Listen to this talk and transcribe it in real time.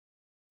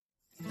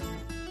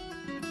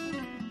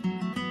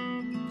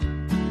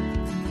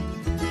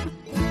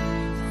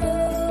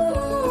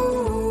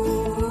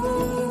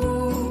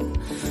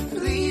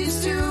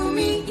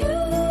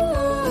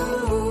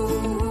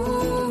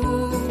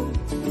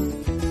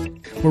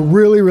we're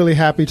really, really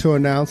happy to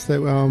announce that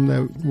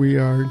that we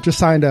are just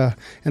signed an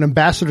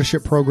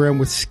ambassadorship program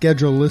with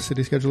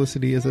Schedulicity.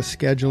 Schedulicity is a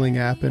scheduling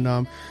app,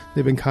 and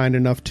they've been kind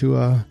enough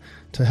to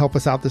help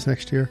us out this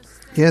next year.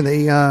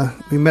 Yeah,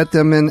 we met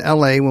them in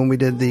LA when we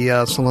did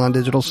the Salon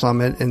Digital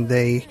Summit, and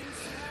they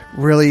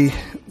really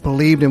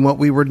believed in what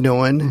we were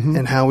doing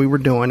and how we were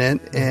doing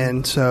it,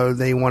 and so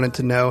they wanted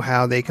to know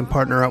how they can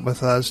partner up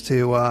with us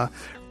to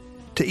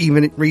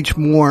even reach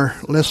more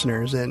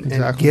listeners and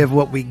give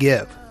what we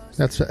give.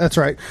 That's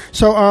right.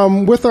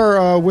 So with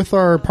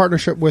our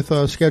partnership with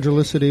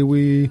Schedulicity,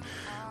 we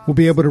will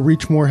be able to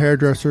reach more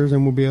hairdressers,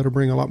 and we'll be able to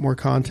bring a lot more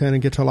content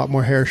and get to a lot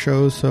more hair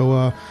shows.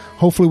 So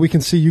hopefully we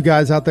can see you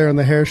guys out there in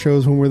the hair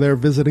shows when we're there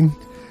visiting.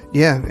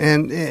 Yeah,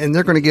 and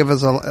they're going to give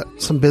us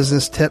some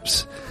business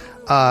tips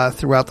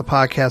throughout the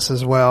podcast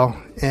as well.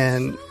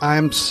 And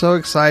I'm so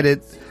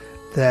excited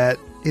that,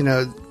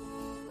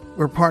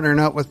 we're partnering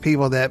up with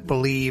people that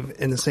believe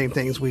in the same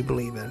things we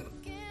believe in.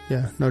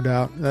 Yeah, no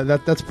doubt.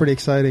 That's pretty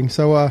exciting.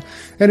 So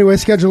anyway,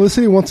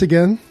 Schedulicity, once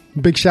again,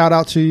 big shout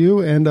out to you,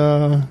 and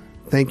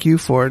thank you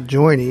for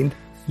joining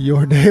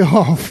your day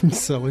off.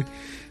 Silly.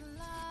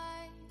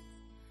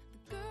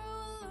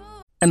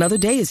 Another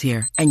day is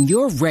here, and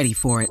you're ready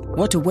for it.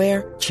 What to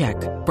wear? Check.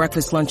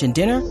 Breakfast, lunch, and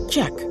dinner?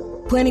 Check.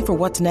 Planning for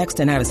what's next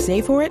and how to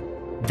save for it?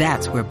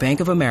 That's where Bank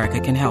of America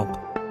can help.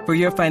 For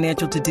your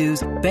financial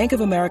to-dos, Bank of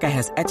America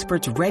has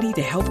experts ready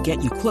to help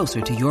get you closer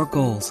to your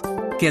goals.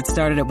 Get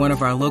started at one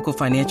of our local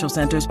financial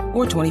centers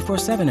or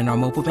 24/7 in our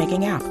mobile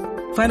banking app.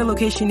 Find a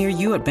location near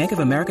you at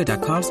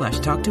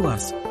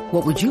bankofamerica.com/talktous.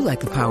 What would you like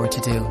the power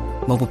to do?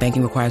 Mobile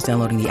banking requires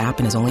downloading the app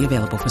and is only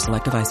available for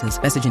select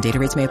devices. Message and data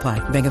rates may apply.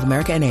 Bank of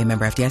America N.A.,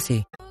 member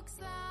FDIC.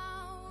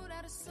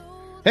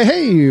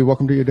 Hey,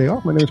 welcome to your day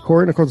off. My name is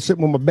Corey, and of course I'm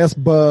sitting with my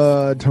best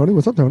bud, Tony.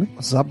 What's up, Tony?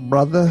 What's up,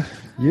 brother?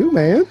 You,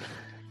 man.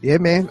 Yeah,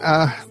 man.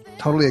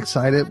 Totally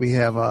excited. We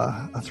have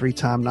a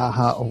 3-time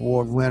NAHA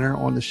Award winner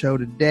on the show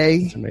today.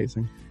 It's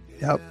amazing.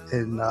 Yep.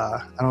 And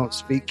I don't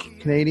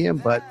speak Canadian,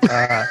 but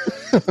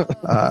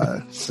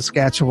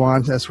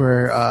Saskatchewan, that's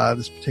where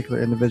this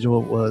particular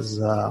individual was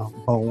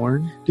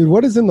born. Dude,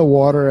 what is in the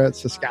water at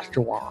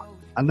Saskatchewan?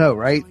 I know,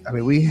 right? I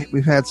mean,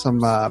 we've had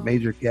some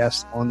major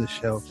guests on the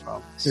show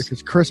from...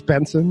 Because Chris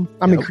Benson,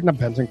 not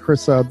Benson,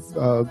 Chris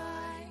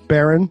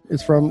Barron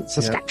is from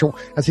Saskatchewan,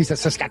 as he says,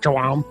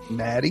 Saskatchewan.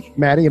 Maddie,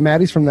 and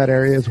Maddie's from that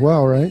area as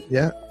well, right?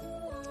 Yeah.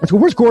 So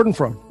where's Gordon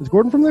from? Is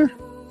Gordon from there?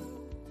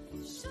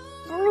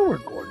 I don't know where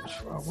Gordon's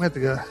from. We have to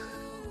go.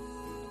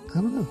 I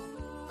don't know.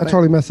 I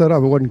totally messed that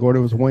up. It wasn't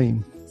Gordon, it was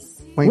Wayne.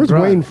 Where's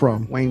Grun. Wayne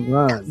from? Wayne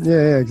Grun.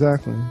 Yeah,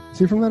 exactly. Is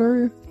he from that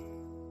area?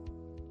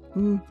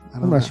 I'm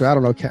not sure. I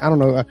don't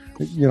know.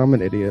 I'm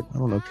an idiot. I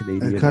don't know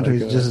Canadian. The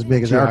country's just as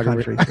big as our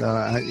country.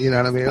 So, you know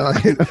what I mean?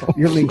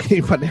 You're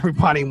putting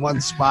everybody in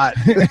one spot.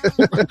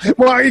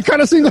 Well, it kind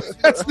of seems like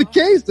that's the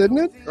case, doesn't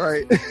it?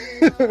 Right.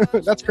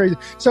 That's crazy.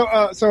 So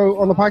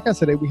on the podcast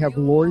today, we have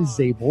Lori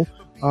Zabel.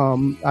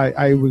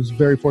 I was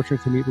very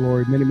fortunate to meet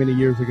Lori many, many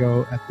years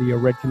ago at the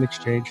Redken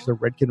Exchange. She's a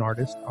Redken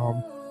artist,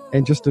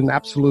 and just an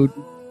absolute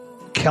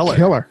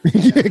killer.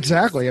 Yeah,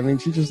 exactly. I mean,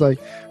 she's just like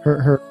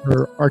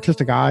her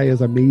artistic eye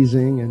is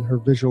amazing, and her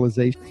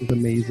visualization is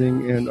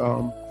amazing, and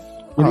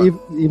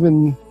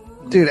even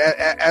dude,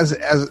 as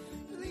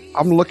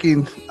I'm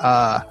looking,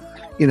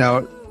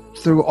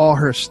 through all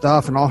her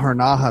stuff and all her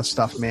NAHA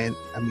stuff, man.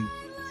 I mean,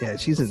 yeah,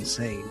 she's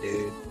insane,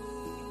 dude.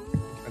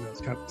 I know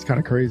it's kind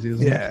of crazy,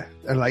 isn't it? Yeah,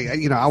 and like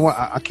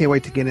I can't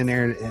wait to get in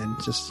there and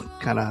just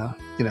kind of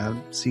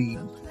see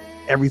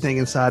everything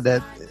inside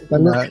that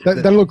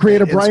little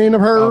creative brain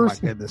of hers. Oh my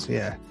goodness,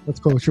 yeah. That's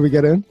cool. Should we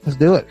get in? Let's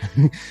do it.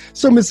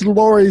 So, Miss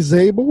Lori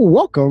Zabel,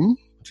 welcome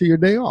to your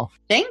day off.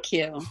 Thank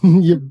you.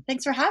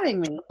 Thanks for having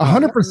me.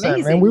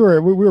 100%, man. We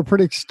were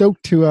pretty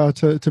stoked to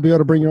be able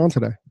to bring you on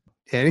today.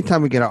 Yeah,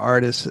 anytime we get an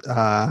artist,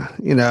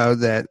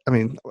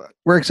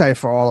 we're excited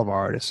for all of our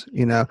artists,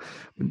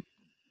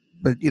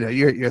 But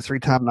you're a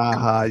 3-time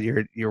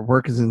NAHA. Your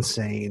work is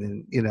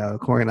insane,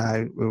 and Corey and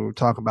I, we were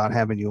talking about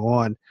having you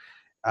on.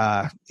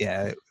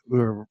 We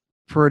were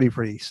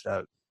pretty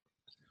stoked.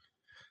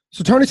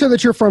 So Tony said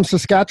that you're from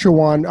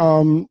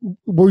Saskatchewan.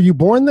 Were you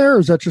born there, or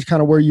is that just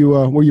kind of where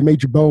you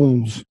made your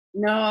bones?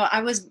 No,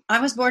 I was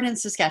born in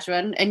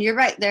Saskatchewan, and you're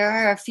right. There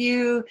are a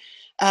few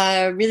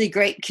really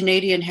great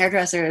Canadian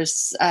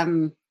hairdressers.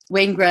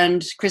 Wayne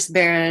Grund, Chris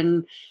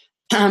Barron.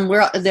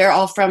 We're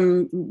all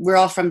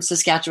from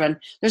Saskatchewan.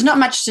 There's not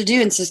much to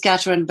do in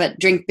Saskatchewan but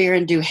drink beer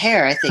and do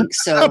hair, I think.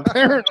 So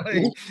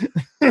apparently.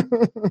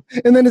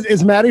 And then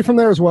is Maddie from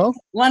there as well?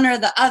 One or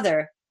the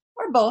other,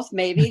 or both,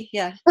 maybe.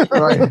 Yeah.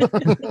 Right.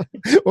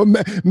 Well,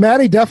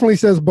 Maddie definitely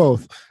says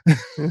both.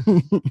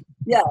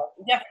 Yeah,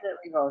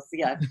 definitely both.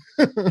 Yeah.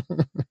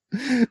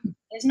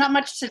 There's not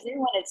much to do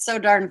when it's so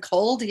darn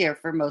cold here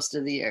for most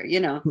of the year.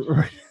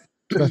 Right.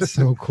 That's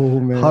so cool,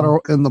 man.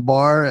 Huddle in the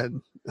bar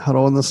and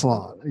huddle in the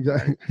salon.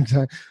 Exactly.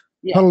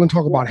 Yeah. Huddle and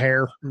talk about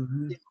hair.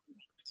 Mm-hmm.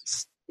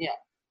 Yeah.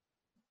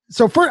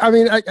 So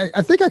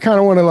I think I kind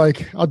of want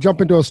to I'll jump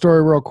into a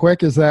story real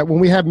quick, is that when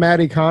we had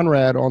Maddie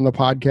Conrad on the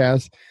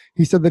podcast,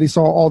 he said that he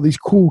saw all these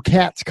cool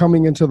cats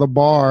coming into the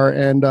bar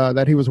and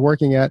that he was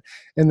working at,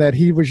 and that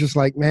he was just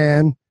like,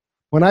 man,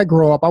 when I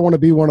grow up, I want to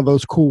be one of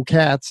those cool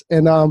cats.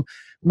 And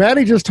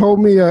Maddie just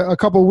told me a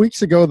couple of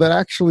weeks ago that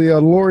actually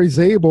Lori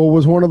Zabel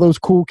was one of those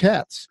cool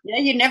cats. Yeah,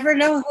 you never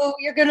know who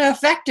you're going to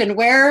affect and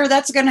where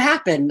that's going to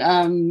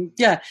happen.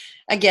 Yeah,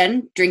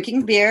 again,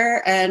 drinking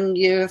beer and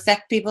you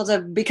affect people to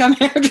become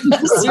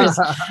hairdressers.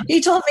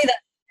 He told me that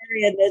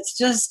story, and it's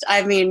just,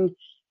 I mean,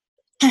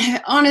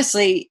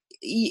 honestly,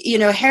 you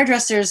know,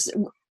 hairdressers,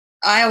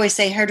 I always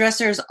say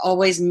hairdressers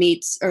always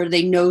meets, or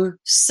they know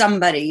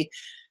somebody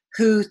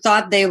who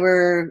thought they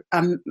were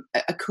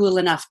cool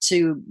enough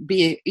to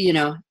be, you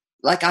know,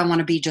 like, I want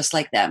to be just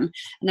like them.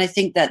 And I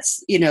think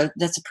that's, you know,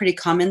 that's a pretty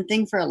common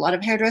thing for a lot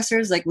of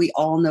hairdressers. Like, we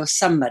all know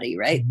somebody,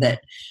 right, mm-hmm.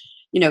 that,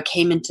 you know,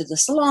 came into the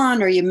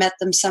salon, or you met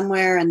them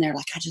somewhere and they're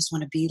like, I just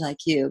want to be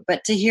like you.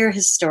 But to hear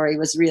his story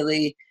was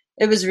really,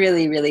 it was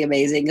really, really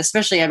amazing.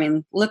 Especially, I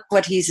mean, look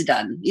what he's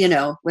done, you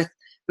know, with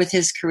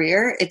his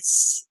career.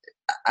 It's,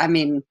 I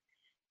mean,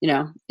 you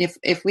know,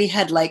 if we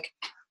had like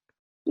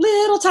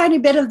little tiny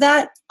bit of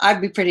that,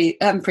 I'm pretty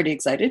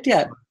excited.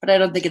 Yeah. But I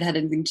don't think it had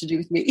anything to do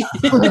with me.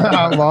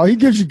 Well, he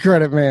gives you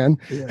credit, man.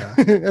 Yeah.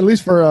 At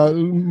least for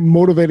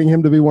motivating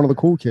him to be one of the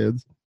cool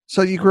kids.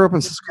 So you grew up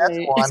in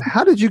Saskatchewan.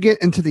 How did you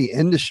get into the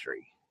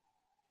industry?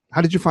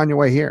 How did you find your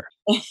way here?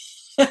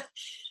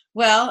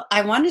 Well,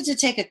 I wanted to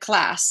take a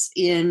class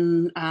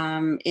in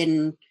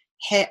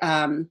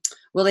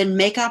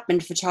makeup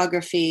and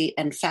photography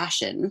and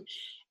fashion.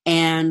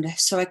 And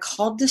so I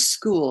called the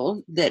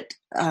school that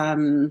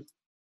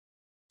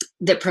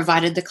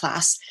provided the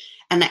class,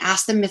 and I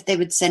asked them if they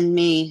would send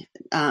me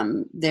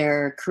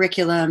their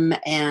curriculum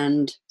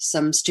and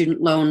some student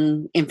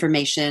loan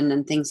information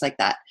and things like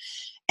that.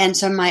 And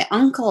so my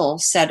uncle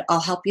said,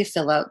 I'll help you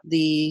fill out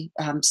the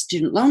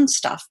student loan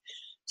stuff.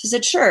 So I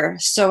said, sure.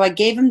 So I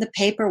gave him the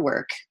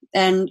paperwork,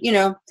 and, you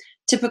know,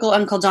 typical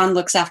Uncle Don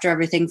looks after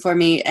everything for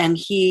me. And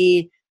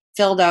he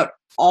filled out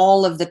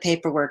all of the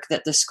paperwork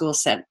that the school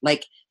sent,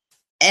 like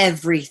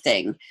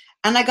everything.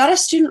 And I got a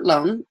student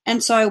loan.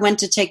 And so I went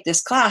to take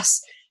this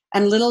class,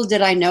 and little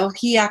did I know,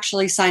 he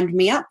actually signed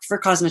me up for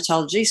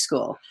cosmetology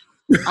school.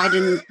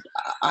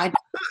 That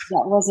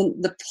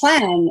wasn't the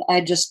plan.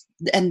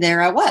 And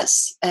there I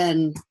was.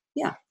 And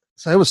yeah.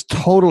 So it was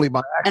totally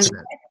by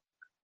accident.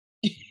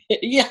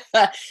 Yeah.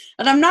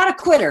 And I'm not a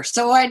quitter,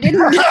 so I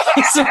didn't,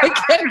 so I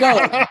kept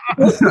going.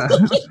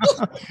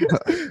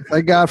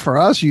 Thank God for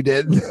us, you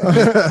did.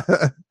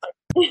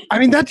 I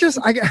mean, that just,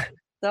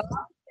 so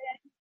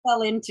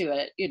fell into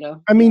it, you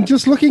know. I mean,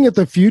 just looking at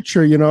the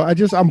future, you know,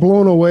 I'm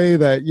blown away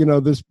that, you know,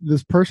 this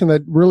person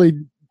that really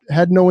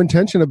had no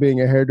intention of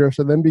being a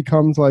hairdresser then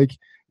becomes, like,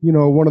 you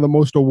know, one of the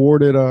most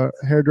awarded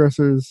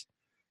hairdressers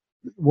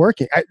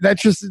working.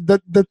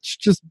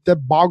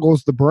 That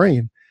boggles the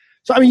brain.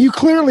 So, I mean, you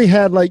clearly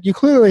had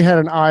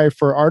an eye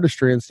for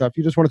artistry and stuff.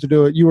 You just wanted to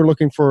do it. You were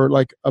looking for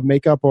like a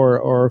makeup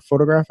or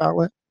photograph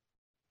outlet.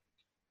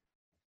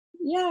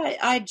 Yeah,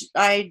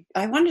 I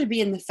wanted to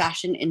be in the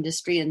fashion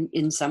industry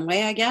in some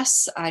way, I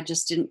guess. I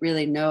just didn't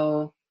really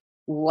know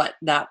what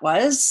that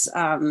was.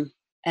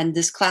 And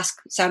this class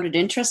sounded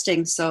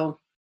interesting, so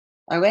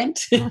I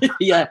went.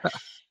 Yeah.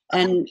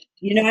 And,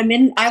 you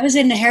know, I was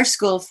in the hair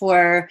school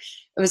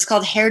it was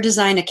called Hair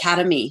Design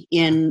Academy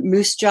in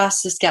Moose Jaw,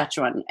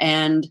 Saskatchewan.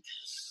 And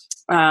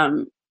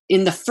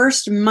in the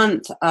first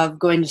month of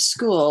going to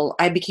school,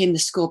 I became the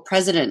school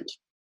president.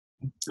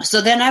 So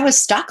then I was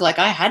stuck. Like,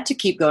 I had to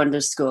keep going to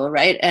school,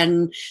 right?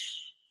 And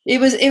it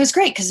was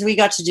great because we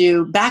got to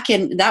do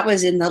that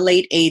was in the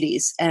late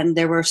 80s, and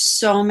there were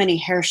so many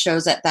hair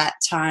shows at that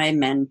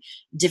time, and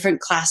different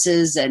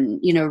classes, and,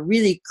 you know,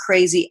 really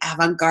crazy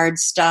avant-garde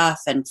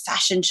stuff and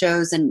fashion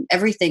shows and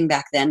everything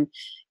back then.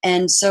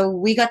 And so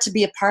we got to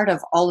be a part of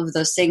all of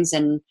those things.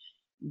 And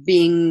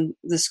being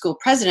the school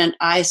president,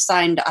 I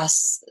signed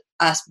us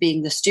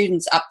being the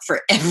students up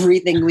for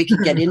everything we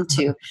could get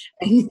into.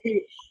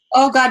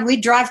 Oh God,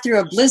 we'd drive through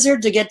a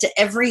blizzard to get to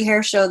every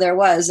hair show there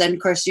was. And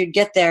of course you'd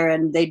get there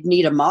and they'd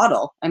need a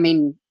model. I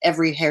mean,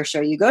 every hair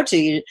show you go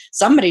to,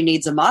 somebody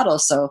needs a model.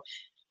 So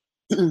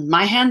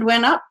my hand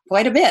went up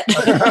quite a bit.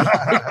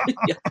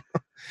 Yeah.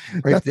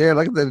 Right there,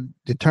 look at the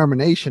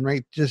determination,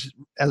 right? Just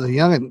as a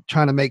youngin'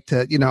 trying to make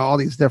all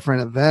these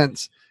different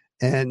events,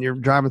 and you're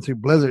driving through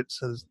blizzards,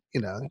 so, you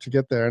know, to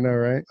get there. I know,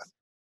 right?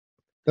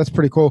 That's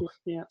pretty cool.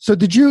 Yeah. So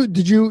did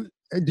you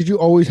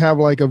always have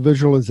like a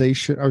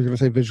visualization? I was going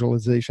to say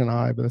visualization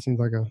eye, but that seems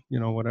like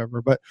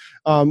whatever. But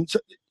so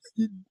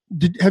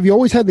have you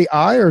always had the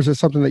eye, or is it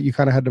something that you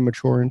kind of had to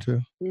mature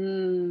into?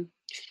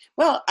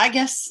 Well, I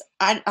guess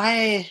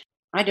I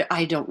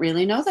don't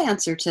really know the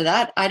answer to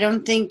that.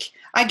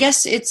 I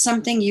guess it's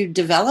something you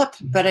develop,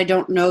 but I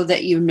don't know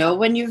that you know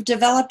when you've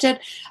developed it.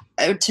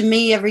 To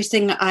me,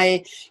 everything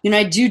I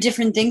do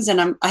different things,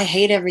 and I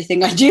hate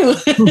everything I do.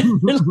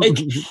 Like,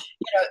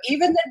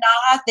 even the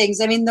NAHA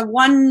things. I mean,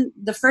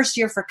 the first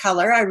year for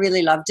color, I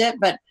really loved it,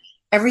 but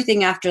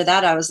everything after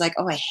that, I was like,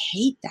 oh, I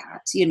hate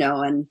that,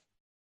 and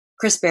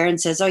Chris Barron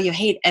says, "Oh, you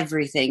hate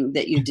everything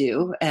that you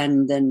do,"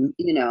 and then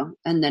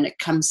and then it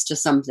comes to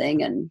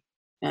something, and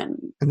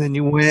then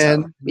you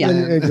win. So, yeah,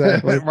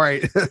 exactly.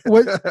 Right.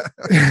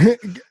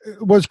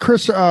 Was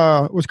Chris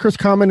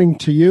commenting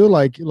to you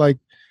like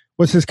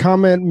was his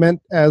comment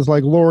meant as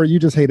like, Laura, you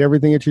just hate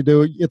everything that you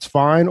do, it's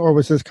fine, or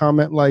was his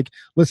comment like,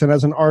 listen,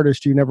 as an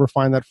artist, you never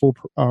find that full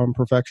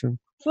perfection?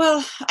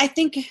 Well, I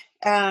think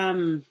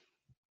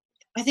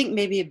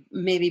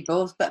maybe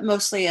both, but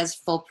mostly as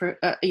full,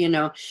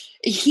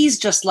 he's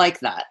just like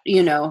that,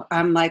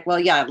 I'm like, well,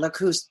 yeah, look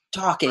who's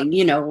talking,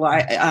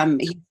 why,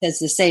 he does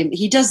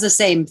the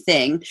same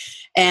thing.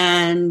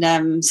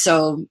 And,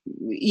 so,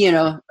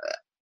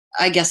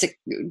 I guess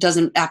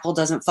apple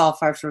doesn't fall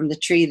far from the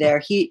tree there.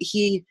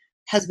 He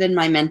has been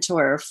my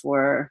mentor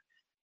for,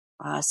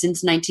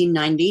 since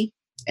 1990.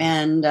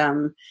 And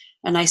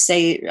I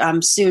say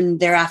soon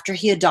thereafter,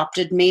 he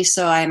adopted me.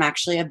 So I'm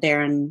actually a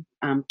Barron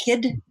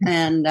kid.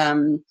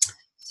 And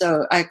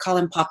so I call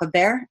him Papa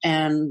Bear.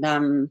 And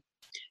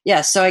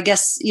so I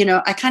guess,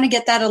 I kind of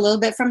get that a little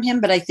bit from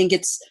him, but I think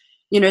it's,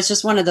 it's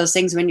just one of those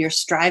things when you're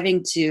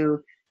striving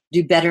to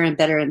do better and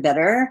better and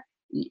better.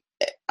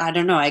 I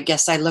don't know. I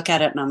guess I look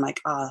at it and I'm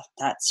like, oh,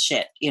 that's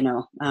shit,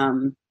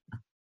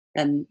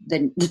 and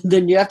then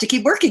you have to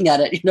keep working at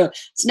it.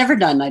 It's never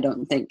done, I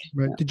don't think.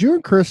 Right. Yeah. Did you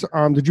and Chris,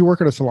 did you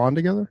work at a salon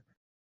together?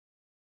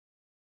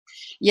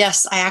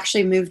 Yes, I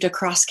actually moved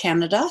across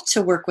Canada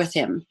to work with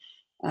him.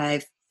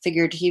 I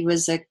figured he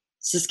was a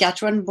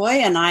Saskatchewan boy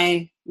and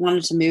I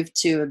wanted to move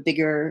to a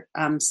bigger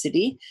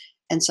city.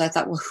 And so I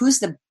thought, well, who's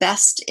the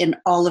best in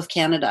all of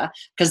Canada?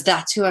 Because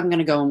that's who I'm going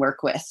to go and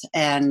work with.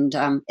 And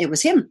it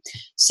was him.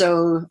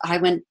 So I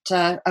went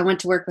to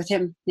work with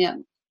him. Yeah.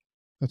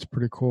 That's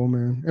pretty cool,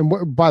 man.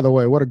 And by the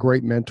way, what a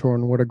great mentor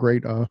and what a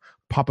great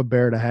Papa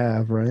Bear to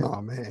have, right? Oh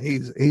man,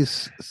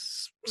 he's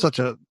such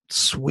a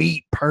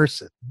sweet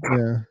person.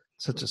 Yeah,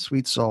 such a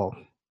sweet soul.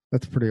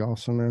 That's pretty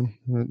awesome, man.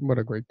 What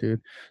a great dude.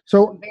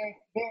 So very,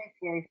 very,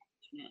 very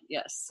fortunate.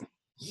 Yes.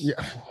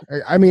 Yeah,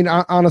 I mean,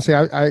 honestly,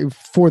 I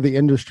for the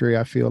industry,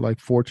 I feel like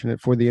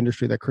fortunate for the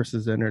industry that Chris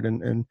is in it,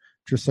 and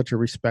just such a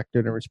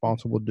respected and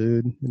responsible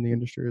dude in the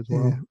industry as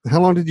well. Yeah. How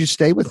long did you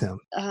stay with him?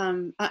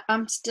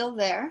 I'm still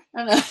there.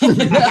 Let's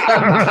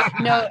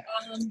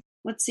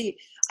see.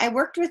 I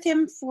worked with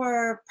him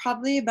for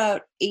probably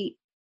about 8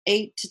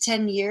 to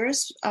 10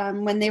 years.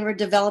 When they were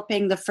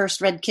developing the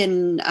first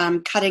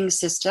Redken cutting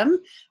system,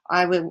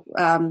 I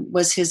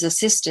was his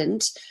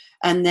assistant.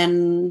 And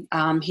then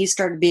he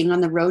started being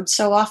on the road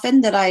so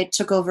often that I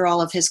took over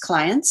all of his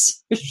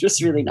clients, which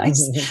was really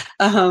nice.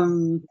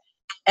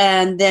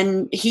 And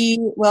then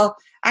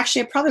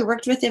actually I probably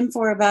worked with him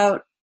for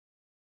about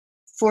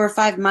 4 or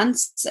 5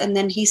 months. And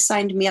then he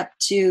signed me up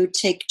to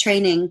take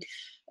training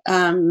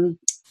to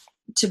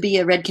be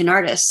a Redken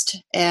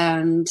artist.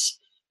 And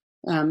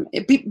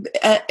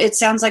it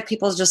sounds like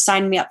people just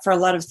signed me up for a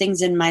lot of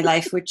things in my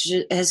life, which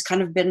has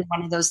kind of been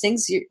one of those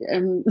things.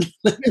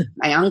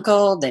 My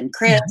uncle, then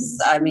Chris.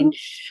 I mean,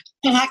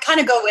 and I kind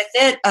of go with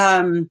it.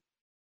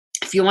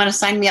 If you want to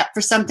sign me up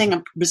for something,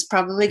 it was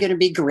probably going to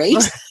be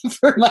great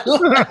for my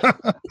life.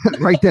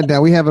 Write that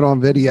down. We have it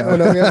on video.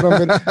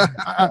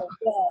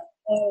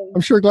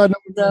 I'm sure glad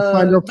nobody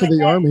signed up for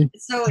the Army.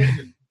 So.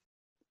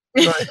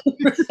 Right.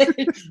 I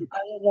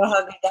don't know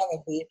how good that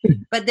would be,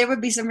 but there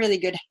would be some really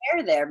good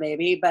hair there,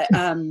 maybe. But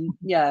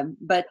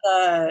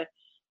I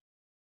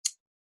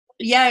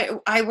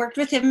worked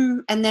with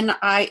him, and then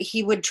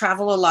he would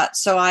travel a lot,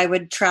 so I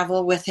would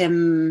travel with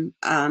him,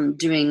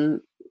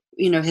 doing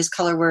his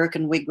color work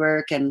and wig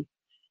work, and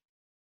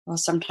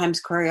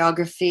sometimes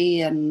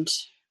choreography and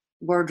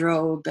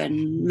wardrobe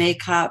and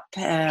makeup.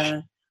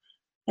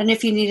 And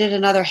if you needed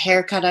another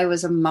haircut, I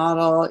was a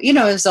model. It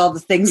was all the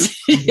things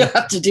you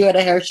have to do at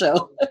a hair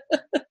show.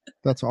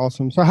 That's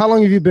awesome. So how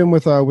long have you been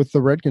with the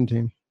Redken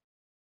team?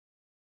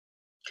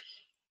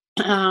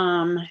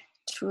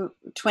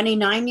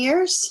 29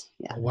 years.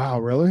 Yeah. Oh, wow,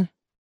 really?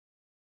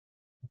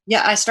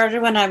 Yeah, I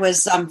started when I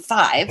was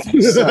 5.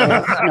 So,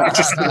 no,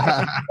 just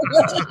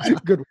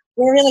good.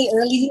 We're really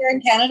early here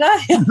in Canada.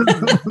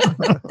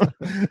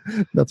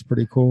 That's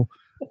pretty cool.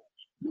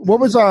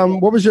 What was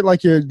your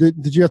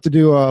did you have to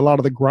do a lot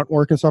of the grunt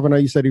work and stuff? I know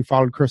you said you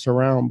followed Chris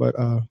around, but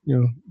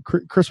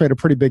Chris made a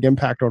pretty big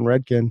impact on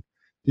Redken.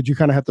 Did you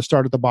kind of have to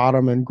start at the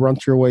bottom and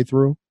grunt your way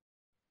through?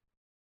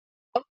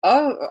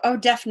 Oh,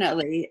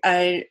 definitely.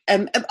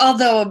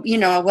 Although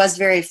I was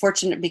very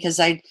fortunate because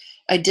I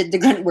did the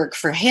grunt work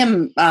for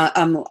him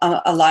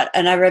a lot,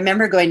 and I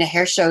remember going to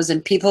hair shows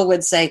and people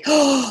would say,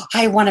 "Oh,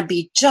 I want to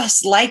be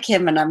just like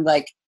him," and I'm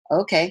like,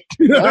 "Okay,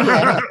 go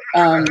ahead."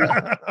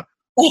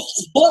 It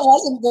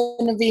wasn't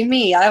going to be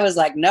me. I was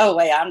like, no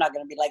way, I'm not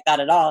going to be like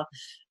that at all.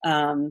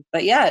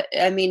 But yeah,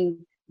 I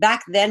mean,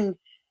 back then,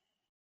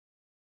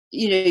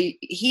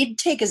 he'd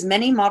take as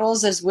many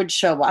models as would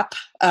show up,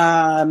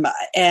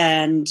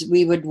 and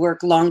we would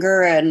work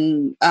longer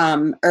and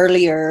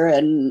earlier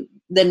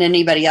than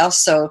anybody else.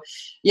 So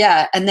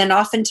yeah, and then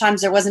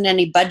oftentimes there wasn't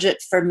any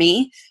budget for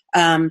me,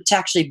 to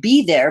actually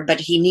be there, but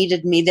he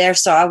needed me there.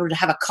 So I would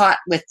have a cot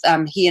with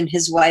he and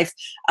his wife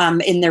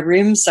in their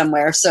room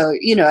somewhere. So,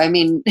 I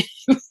mean,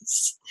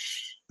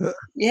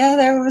 yeah,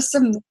 there was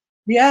some,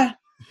 yeah.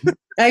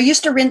 I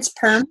used to rinse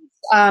perms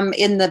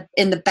in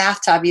the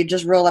bathtub. You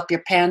just roll up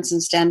your pants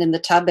and stand in the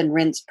tub and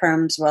rinse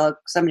perms while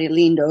somebody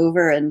leaned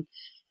over and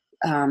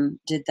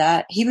did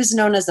that. He was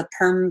known as a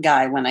perm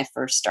guy when I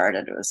first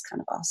started. It was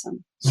kind of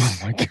awesome. Oh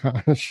my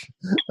gosh,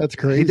 that's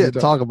crazy. He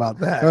didn't talk about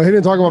that. No, he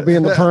didn't talk about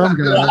being the perm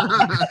guy.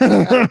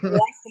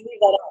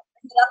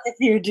 If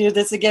you do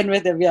this again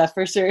with him, yeah,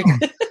 for sure.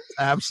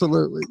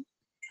 Absolutely.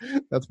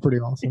 That's pretty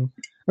awesome.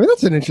 I mean,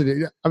 that's an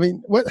interesting. I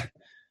mean, what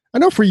I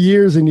know for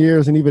years and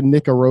years, and even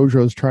Nick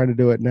Arrojo is trying to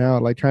do it now,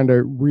 like trying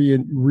to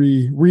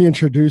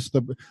reintroduce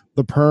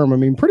the perm. I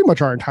mean, pretty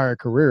much our entire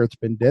career, it's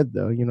been dead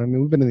though. I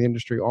mean, we've been in the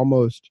industry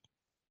almost,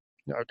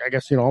 I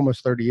guess,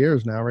 almost 30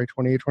 years now, right?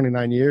 28,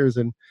 29 years.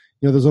 And,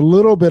 there's a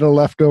little bit of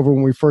leftover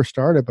when we first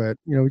started, but,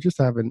 we just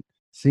haven't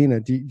seen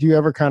it. Do you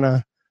ever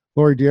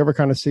Lori, do you ever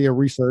kind of see a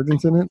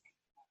resurgence in it?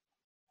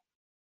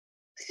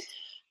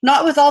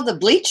 Not with all the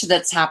bleach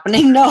that's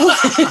happening, no. A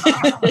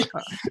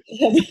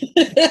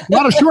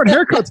lot of short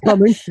haircuts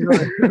coming.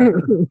 I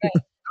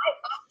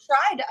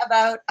tried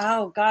about,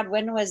 oh God,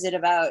 when was it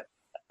about?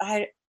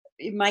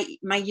 My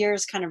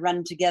years kind of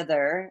run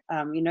together.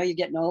 You're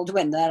getting old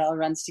when that all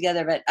runs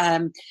together. But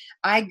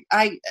I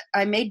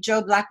made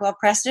Joe Blackwell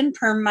Preston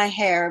perm my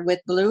hair with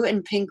blue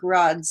and pink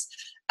rods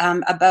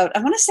about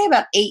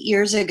 8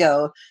 years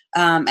ago,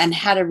 and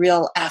had a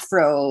real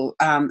afro,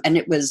 and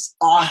it was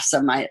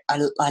awesome. I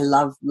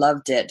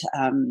loved it.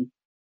 And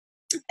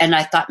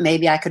I thought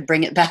maybe I could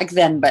bring it back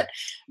then, but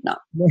no.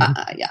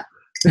 Yeah.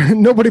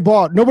 Nobody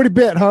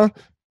bit, huh?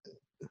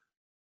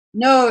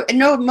 No,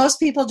 most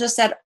people just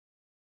said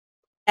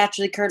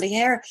naturally curly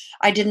hair.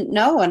 I didn't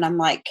know. And I'm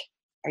like,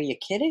 are you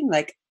kidding?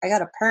 Like, I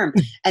got a perm.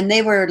 And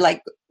they were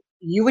like,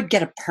 you would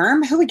get a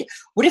perm?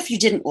 What if you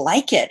didn't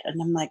like it?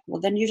 And I'm like, well,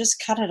 then you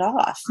just cut it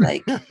off.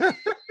 Like, I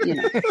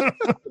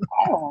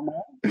don't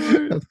know.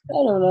 That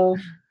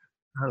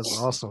is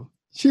awesome.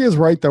 She is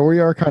right though. We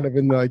are kind of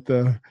in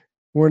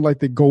we're in like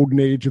the golden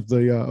age of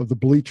the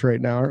bleach right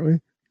now, aren't we?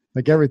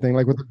 Like everything,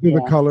 like with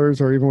the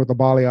colors or even with the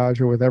balayage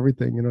or with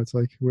everything, it's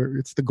like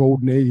it's the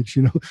golden age,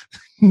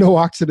 no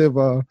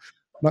oxidative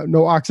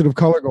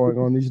color going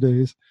on these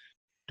days.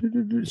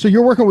 So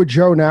you're working with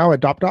Joe now at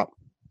DopDop?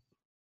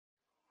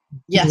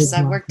 Yes,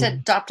 I worked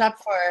at DopDop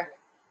for,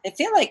 I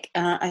feel like,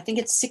 I think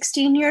it's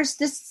 16 years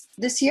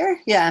this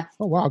year. Yeah.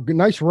 Oh, wow. Good,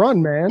 nice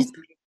run, man.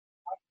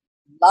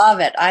 Love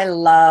it. I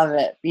love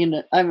it.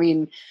 I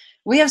mean,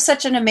 we have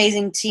such an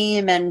amazing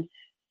team, and,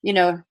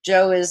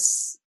 Joe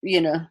is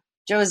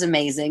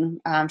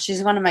amazing.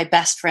 She's one of my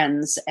best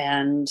friends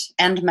and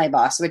my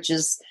boss, which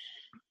is,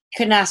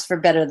 couldn't ask for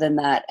better than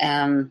that.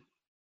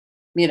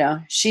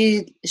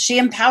 She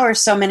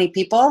empowers so many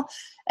people,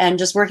 and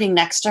just working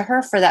next to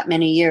her for that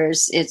many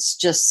years, it's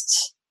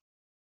just,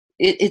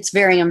 it's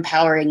very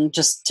empowering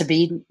just to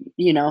be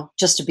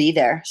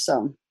there.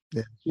 So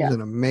yeah, she's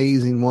an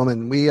amazing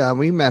woman.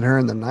 We met her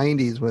in the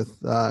 90s with,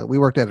 we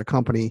worked at a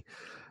company,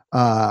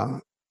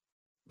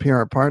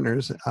 PR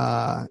Partners,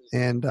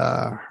 and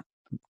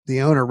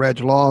the owner, Reg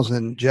Laws,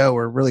 and Joe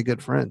are really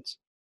good friends.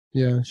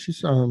 Yeah,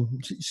 she's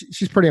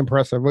pretty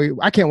impressive.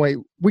 I can't wait.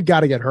 We got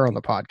to get her on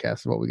the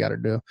podcast. Is what we got to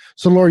do.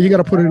 So, Laura, you got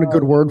to put in a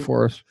good word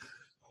for us.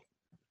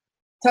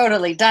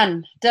 Totally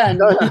done. Hey,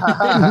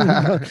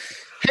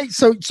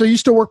 so you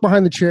still work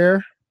behind the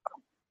chair?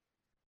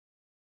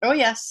 Oh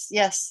yes.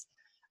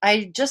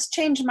 I just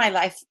changed my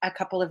life a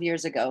couple of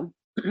years ago.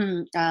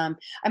 I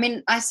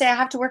mean, I say I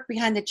have to work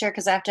behind the chair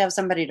because I have to have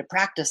somebody to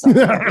practice on.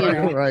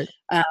 Right.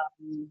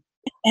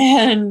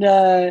 And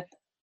I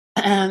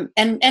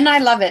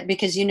love it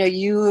because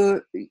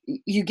you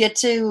get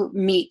to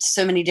meet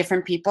so many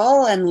different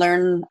people and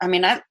learn. I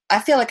mean, I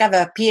feel like I have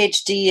a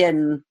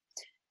PhD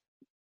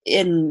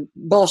in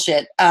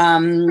bullshit.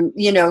 From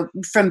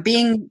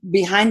being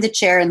behind the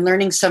chair and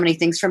learning so many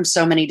things from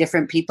so many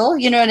different people.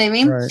 You know what I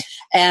mean? Right.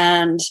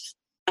 And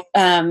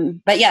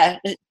but yeah.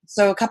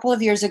 So a couple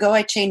of years ago,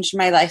 I changed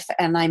my life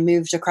and I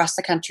moved across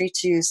the country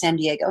to San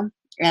Diego.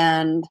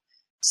 And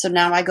so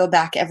now I go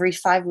back every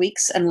 5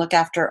 weeks and look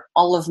after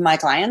all of my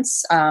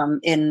clients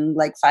in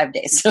like 5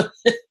 days.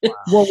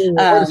 What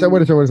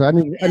is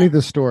it? I need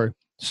this story.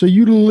 So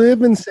you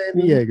live in San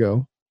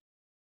Diego,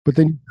 but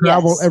then you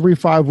travel every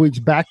 5 weeks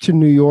back to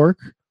New York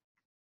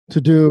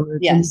to do.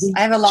 Yes,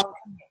 I have a long.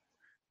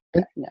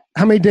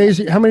 How many days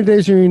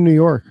are you in New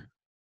York?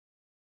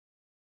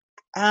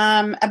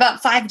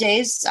 About 5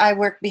 days. I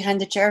work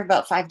behind the chair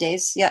about 5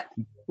 days. Yeah.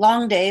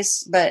 Long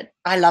days, but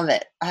I love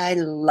it.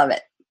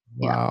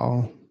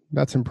 Wow.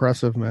 That's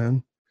impressive,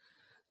 man.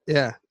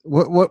 Yeah.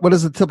 What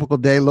does a typical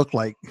day look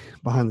like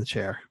behind the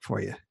chair for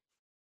you?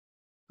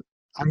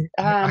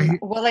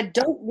 Well, I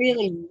don't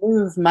really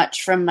move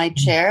much from my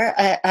chair.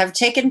 I've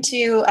taken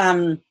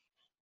to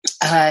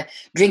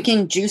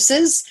drinking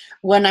juices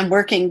when I'm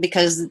working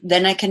because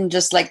then I can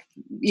just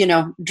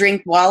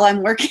drink while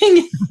I'm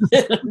working.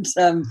 And,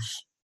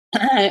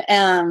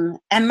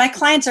 And my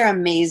clients are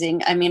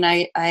amazing. I mean,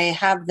 I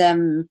have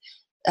them,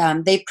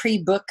 they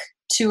pre-book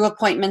 2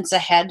 appointments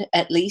ahead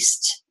at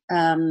least,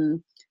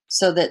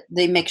 so that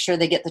they make sure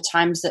they get the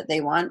times that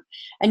they want.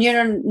 And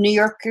New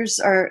Yorkers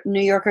are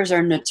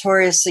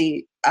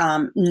notoriously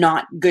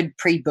not good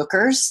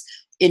pre-bookers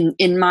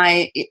in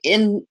my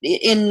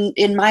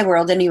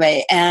world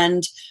anyway.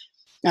 And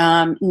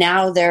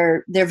now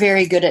they're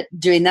very good at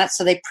doing that.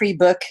 So they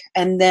pre-book,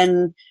 and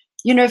then,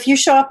 if you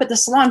show up at the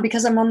salon,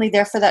 because I'm only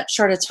there for that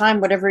short a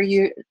time, whatever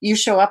you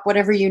show up,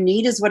 whatever you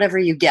need is whatever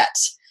you get.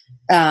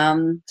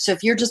 So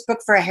if you're just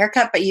booked for a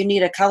haircut, but you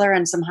need a color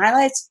and some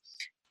highlights,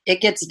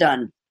 it gets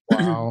done.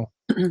 Wow.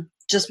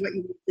 Just what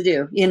you need to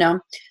do.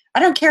 I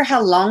don't care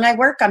how long I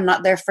work. I'm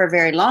not there for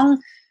very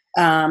long.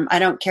 I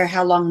don't care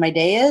how long my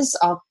day is.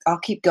 I'll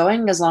keep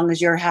going as long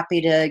as you're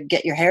happy to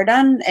get your hair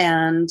done.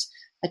 And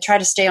I try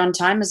to stay on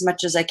time as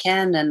much as I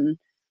can. And,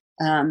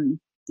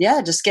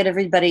 just get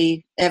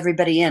everybody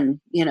in,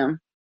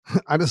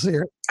 I just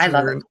hear. I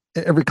love it.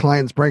 Every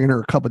client's bringing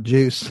her a cup of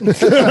juice. Keeping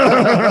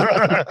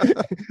her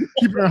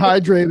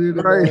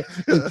hydrated, right?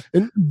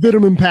 And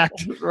vitamin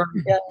packed.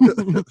 Yeah.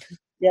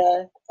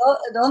 Yeah. Well,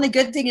 the only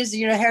good thing is,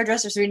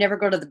 hairdressers, we never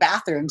go to the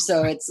bathroom.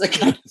 So it's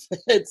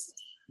it's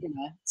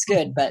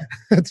good, but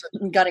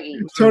you got to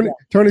eat. Tony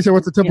said,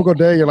 what's a typical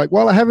day? You're like,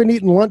 well, I haven't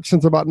eaten lunch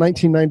since about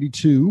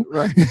 1992.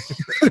 Right.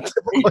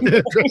 Typical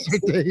hairdresser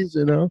days,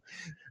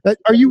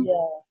 Are you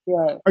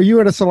Are you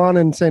at a salon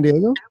in San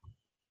Diego?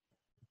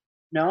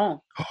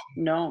 No.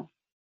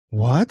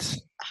 What?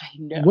 I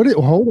know.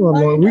 Hold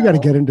on, Lauren. We got to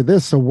get into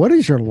this. So, what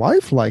is your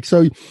life like?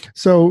 So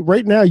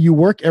right now you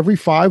work every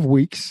 5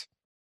 weeks.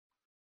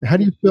 How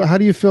do you feel? How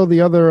do you feel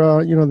the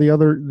other,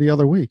 the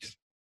other weeks?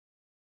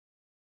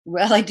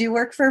 Well, I do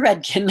work for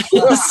Redken, so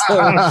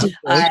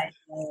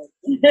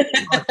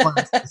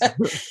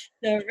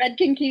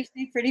Redken keeps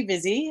me pretty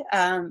busy.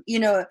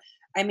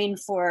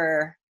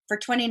 For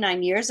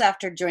 29 years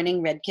after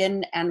joining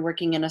Redken and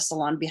working in a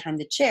salon behind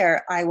the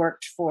chair, I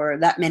worked for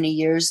that many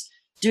years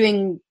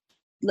doing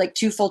like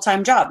 2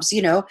 full-time jobs.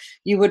 You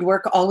would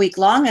work all week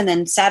long, and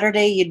then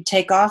Saturday you'd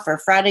take off, or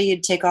Friday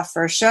you'd take off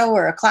for a show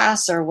or a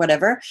class or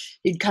whatever.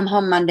 You'd come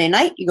home Monday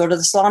night, you go to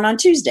the salon on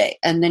Tuesday,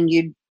 and then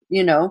you'd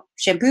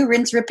shampoo,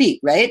 rinse, repeat,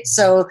 right?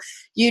 So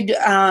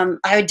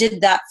I did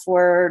that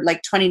for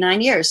like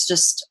 29 years,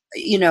 just,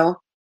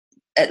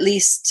 at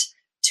least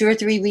 2 or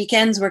 3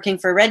 weekends working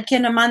for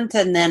Redken a month,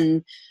 and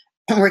then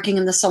working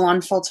in the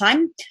salon full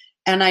time.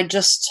 And I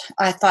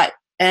thought,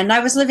 and I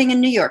was living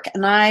in New York,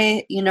 and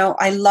I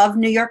love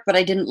New York, but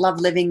I didn't love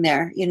living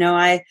there.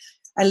 I've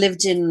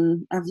lived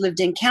in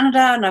Canada,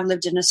 and I've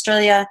lived in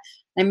Australia.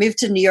 I moved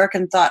to New York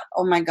and thought,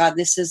 oh my God,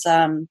 this is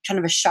kind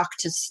of a shock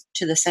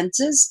to the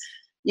senses.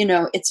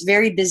 It's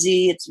very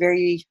busy. It's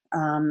very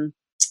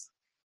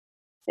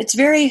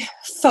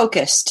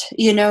focused.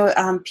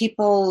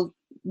 People,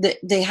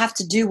 they have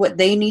to do what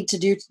they need to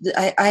do.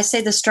 I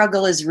say the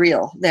struggle is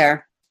real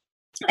there,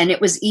 and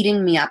it was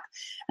eating me up.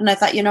 And I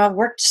thought, I've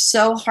worked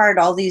so hard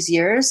all these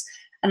years,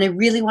 and I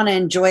really want to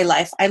enjoy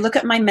life. I look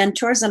at my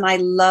mentors, and I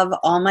love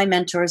all my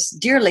mentors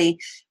dearly,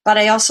 but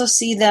I also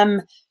see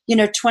them,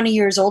 20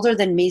 years older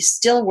than me,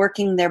 still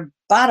working their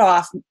butt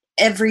off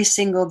every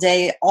single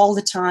day, all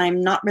the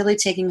time, not really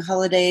taking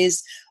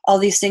holidays, all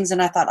these things.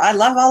 And I thought, I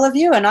love all of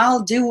you, and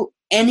I'll do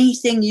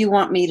anything you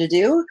want me to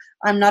do.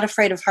 I'm not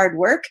afraid of hard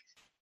work,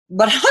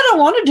 but I don't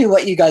want to do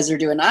what you guys are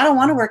doing. I don't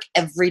want to work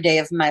every day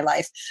of my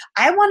life.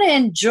 I want to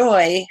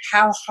enjoy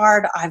how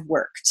hard I've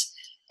worked.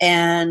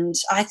 And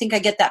I think I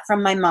get that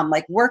from my mom,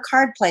 like work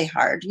hard, play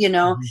hard,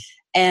 Mm-hmm.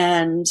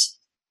 And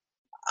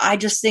I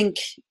just think,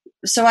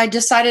 so I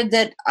decided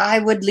that I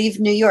would leave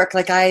New York.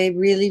 Like I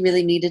really,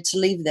 really needed to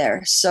leave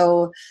there.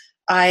 So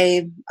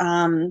I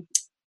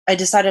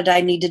decided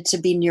I needed to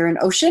be near an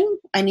ocean.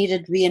 I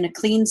needed to be in a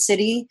clean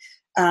city.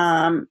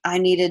 I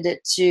needed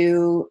it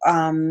to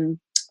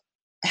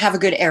have a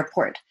good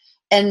airport.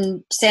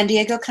 And San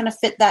Diego kind of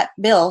fit that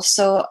bill.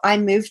 So I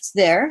moved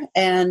there,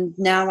 and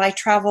now I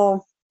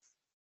travel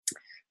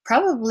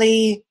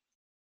probably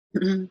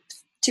 2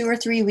 or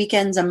 3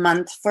 weekends a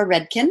month for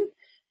Redken.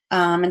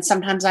 And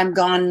sometimes I'm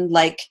gone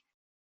like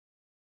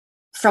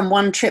from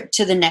one trip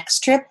to the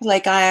next trip.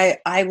 Like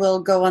I will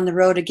go on the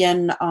road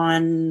again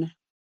in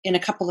a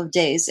couple of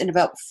days, in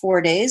about 4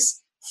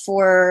 days,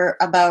 for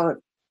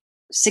about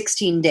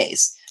 16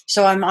 days.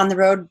 So I'm on the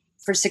road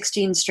for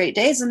 16 straight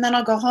days, and then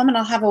I'll go home, and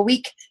I'll have a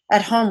week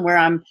at home where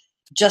I'm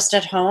just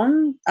at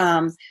home,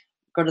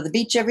 go to the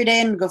beach every day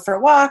and go for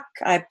a walk.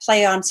 I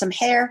play on some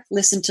hair,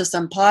 listen to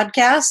some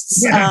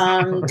podcasts,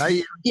 that kind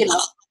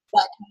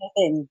of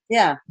thing.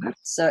 Yeah.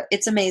 So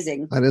it's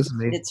amazing. That is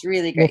amazing. It's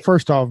really great. Well,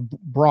 first off,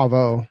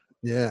 bravo.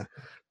 Yeah.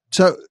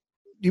 So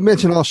you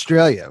mentioned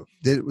Australia.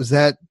 Was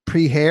that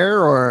pre-hair,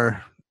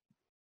 or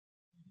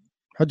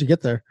how'd you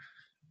get there?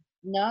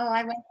 No,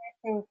 I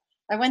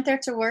went there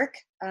to work.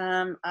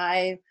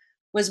 I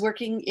was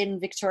working in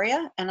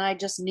Victoria, and I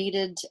just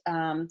needed,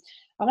 I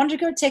wanted to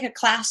go take a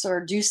class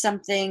or do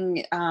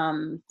something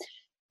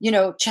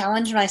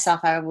challenge myself.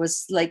 I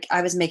was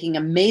making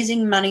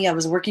amazing money. I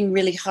was working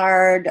really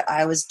hard.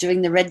 I was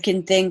doing the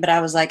Redken thing, but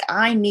I was like,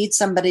 I need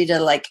somebody to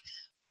like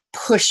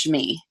push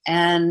me.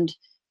 And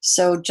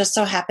so just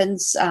so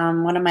happens,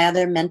 one of my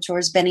other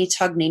mentors, Benny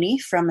Tognini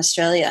from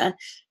Australia,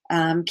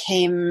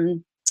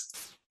 came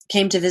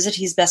to visit.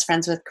 He's best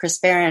friends with Chris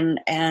Barron,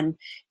 and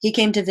he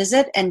came to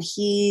visit, and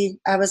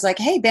I was like,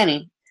 hey,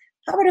 Benny,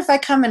 how about if I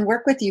come and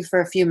work with you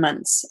for a few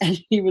months? And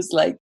he was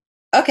like,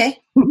 okay.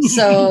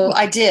 So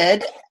I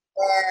did.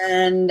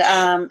 And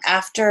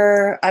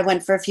after I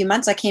went for a few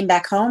months, I came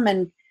back home,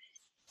 and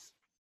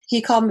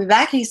he called me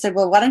back. He said,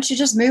 well, why don't you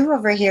just move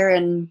over here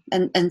and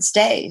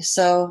stay?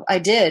 So I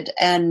did.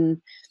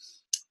 And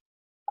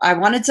I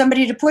wanted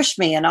somebody to push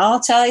me. And I'll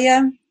tell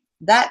you,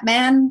 that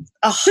man,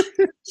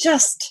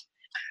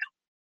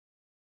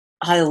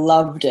 I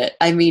loved it.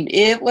 I mean,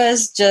 it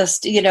was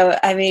just,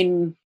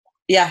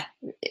 yeah,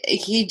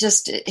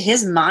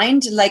 his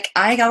mind, like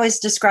I always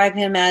describe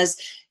him as,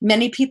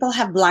 many people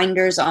have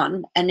blinders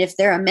on. And if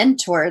they're a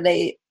mentor,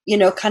 they,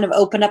 kind of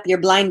open up your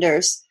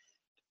blinders.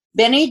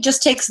 Benny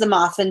just takes them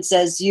off and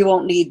says, you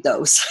won't need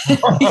those.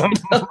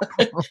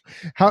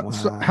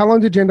 How long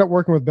did you end up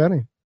working with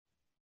Benny?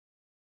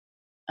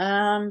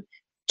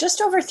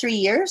 Just over 3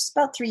 years,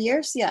 about 3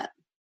 years. Yeah.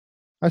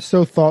 I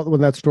so thought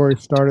when that story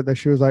started that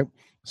she was like,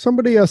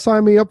 somebody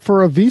signed me up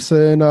for a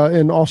visa in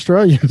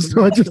Australia.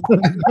 So I just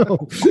didn't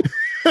know.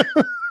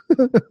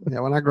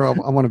 Yeah, when I grow up,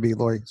 I want to be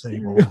Lori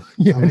Sable.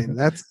 Yeah. I mean,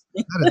 that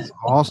is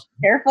awesome.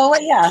 Careful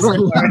what you ask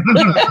for.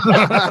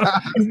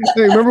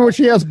 Hey, remember what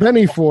she asked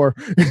Benny for?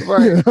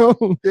 Right.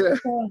 Yeah.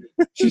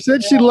 She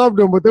said she loved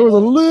him, but there was a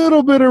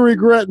little bit of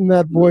regret in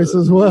that voice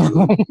as well.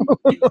 Oh,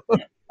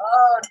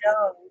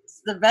 no.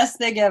 It's the best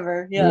thing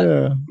ever.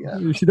 Yeah.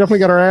 She definitely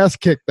got her ass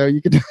kicked, though.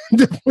 You could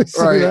definitely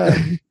see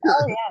that.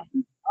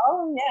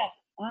 Oh, yeah.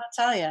 I'll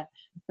tell you.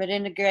 But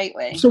in a great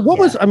way. So what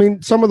was,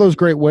 some of those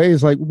great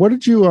ways, like what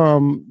did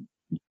you,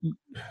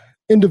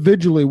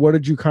 individually, what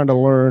did you kind of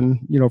learn,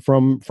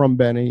 from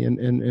Benny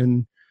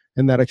in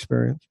that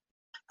experience?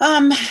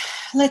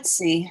 Let's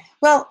see.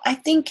 Well, I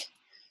think,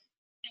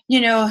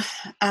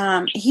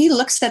 he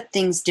looks at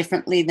things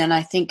differently than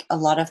I think a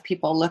lot of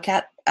people look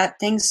at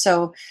things.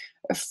 So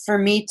for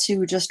me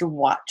to just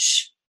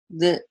watch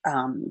the,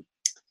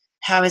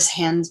 how his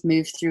hands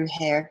move through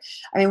hair.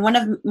 I mean, one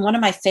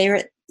of my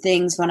favorite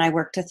things when I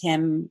worked with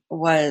him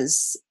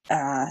was,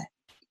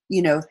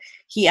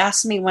 he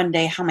asked me one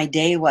day how my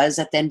day was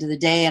at the end of the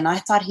day. And I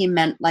thought he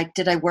meant like,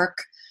 did I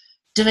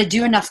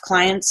do enough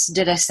clients?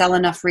 Did I sell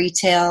enough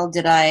retail?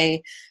 Did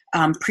I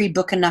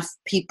pre-book enough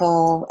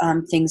people?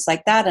 Things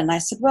like that. And I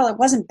said, well, it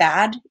wasn't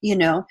bad,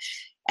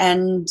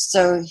 And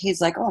so he's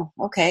like, oh,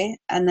 okay.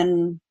 And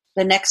then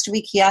the next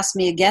week he asked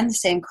me again the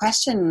same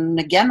question. And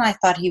again, I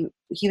thought he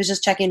was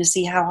just checking to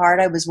see how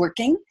hard I was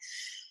working.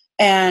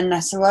 And I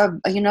said, well,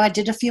 I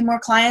did a few more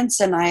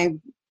clients and I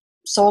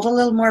sold a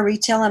little more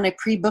retail and I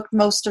pre-booked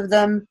most of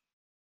them.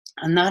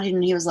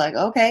 And he was like,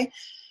 okay.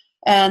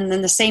 And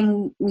then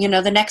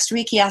the next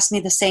week he asked me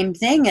the same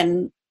thing.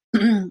 And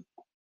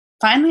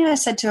finally I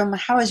said to him,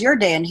 how was your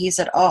day? And he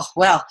said, oh,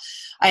 well,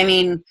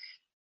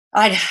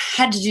 I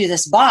had to do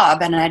this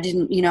bob and I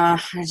didn't,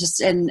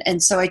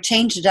 and so I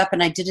changed it up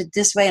and I did it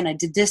this way and I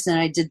did this and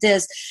I did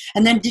this.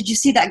 And then did you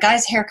see that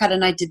guy's haircut?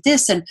 And I did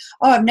this and,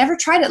 oh, I've never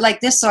tried it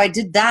like this. So I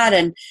did that.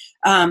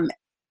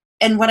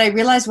 And what I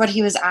realized what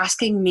he was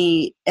asking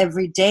me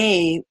every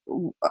day,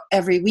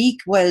 every week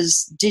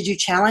was, did you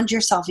challenge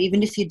yourself?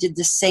 Even if you did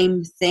the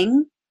same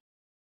thing,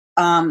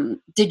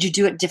 did you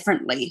do it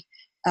differently?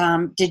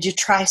 Did you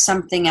try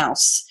something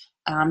else?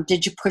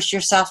 Did you push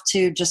yourself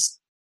to just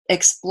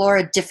explore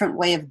a different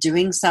way of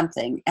doing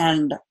something?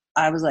 And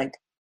I was like,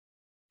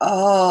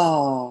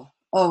 oh,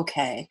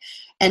 okay.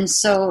 And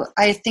so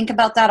I think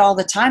about that all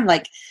the time.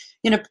 Like,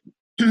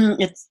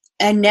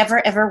 I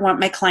never ever want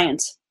my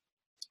clients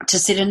to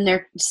sit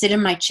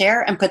in my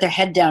chair and put their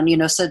head down,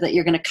 so that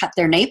you're going to cut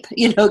their nape,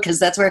 because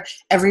that's where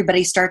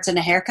everybody starts in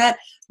a haircut.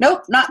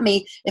 Nope, not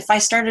me. If I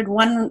started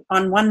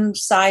on one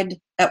side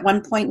at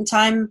one point in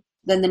time,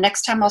 then the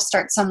next time I'll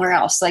start somewhere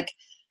else. Like,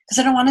 because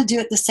I don't want to do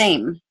it the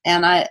same.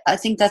 And I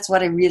think that's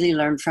what I really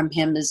learned from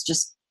him is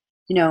just,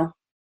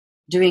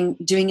 doing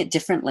it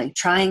differently,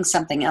 trying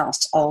something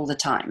else all the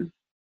time.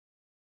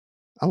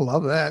 I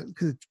love that.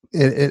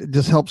 It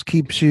just helps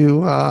keeps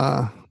you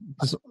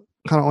just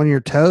kind of on your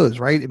toes,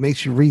 right? It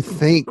makes you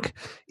rethink,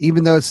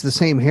 even though it's the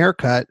same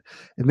haircut,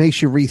 it makes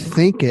you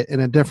rethink it in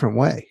a different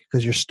way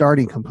because you're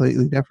starting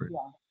completely different.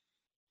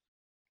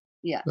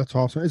 Yeah. That's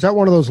awesome. Is that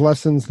one of those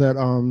lessons that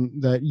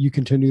that you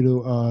continue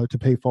to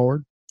pay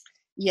forward?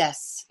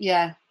 Yes.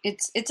 Yeah.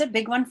 It's a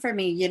big one for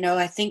me.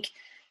 I think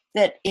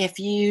that if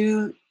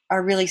you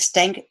are really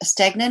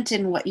stagnant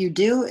in what you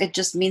do, it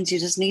just means you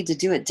just need to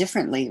do it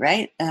differently.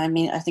 Right.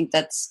 I think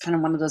that's kind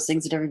of one of those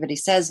things that everybody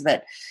says,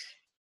 but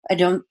I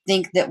don't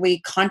think that we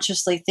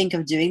consciously think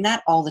of doing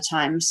that all the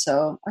time.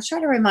 So I try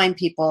to remind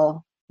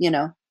people,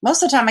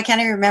 most of the time I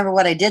can't even remember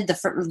what I did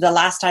the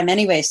last time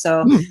anyway,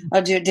 so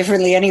I'll do it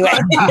differently anyway.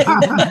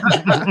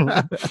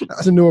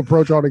 It's a new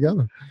approach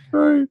altogether.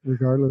 Right.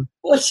 Regardless.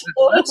 That's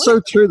so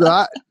true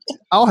that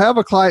I'll have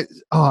a client,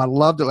 I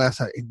loved it last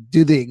time.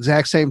 Do the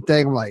exact same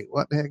thing. I'm like,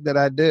 what the heck did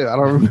I do? I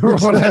don't remember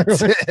what I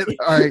did.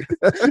 All right.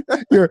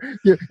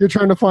 You're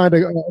trying to find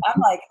I'm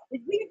like,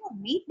 did we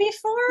even meet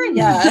before?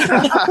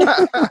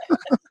 Yeah.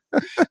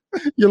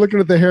 You're looking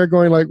at the hair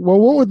going like, well,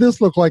 what would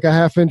this look like a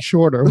half inch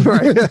shorter?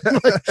 Right.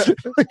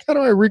 like, how do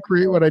I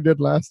recreate what I did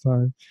last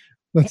time?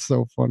 That's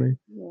so funny.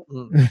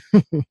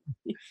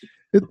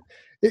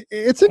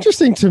 It's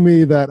interesting to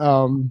me that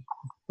I'm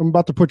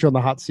about to put you on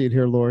the hot seat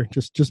here, Lori.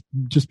 Just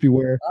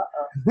beware.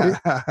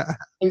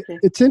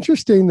 It's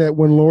interesting that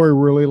when Lori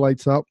really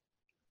lights up,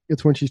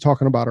 it's when she's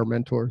talking about her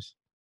mentors.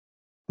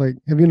 Like,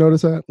 have you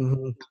noticed that?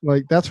 Mm-hmm.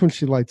 Like, that's when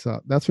she lights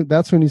up. That's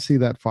when you see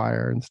that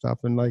fire and stuff.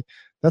 And like,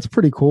 that's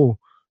pretty cool.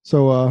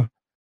 So I'm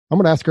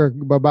going to ask her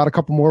about a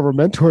couple more of her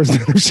mentors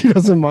if she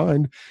doesn't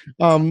mind.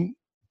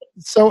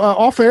 So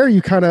off air,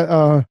 you kind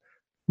of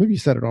maybe you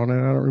said it on it.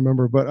 I don't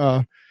remember,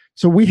 but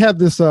so we have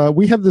this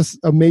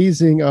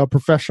amazing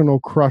professional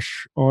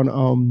crush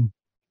on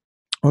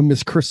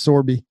Miss Chris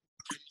Sorby.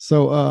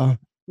 So how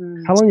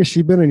long has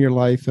she been in your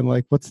life, and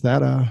like what's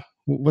that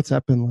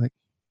been like?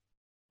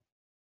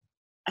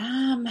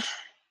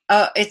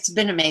 Oh, it's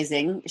been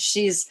amazing.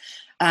 She's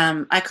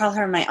I call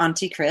her my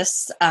Auntie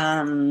Chris.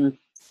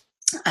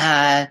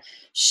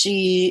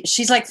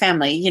 She's like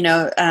family, you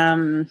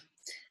know.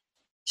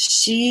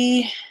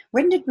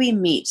 When did we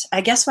meet?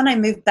 I guess when I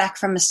moved back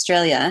from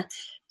Australia,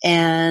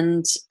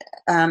 and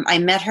I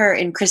met her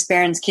in Chris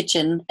Barron's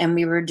kitchen, and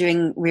we were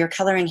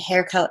coloring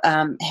hair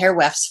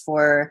wefts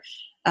for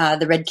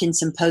the Redkin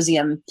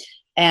Symposium.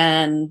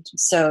 And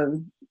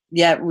so,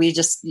 yeah, we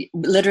just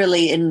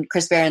literally in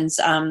Chris Barron's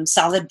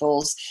salad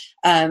bowls,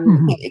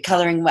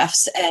 coloring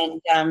wefts,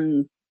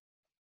 and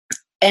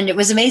it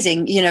was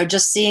amazing, you know,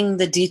 just seeing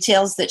the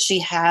details that she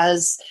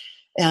has.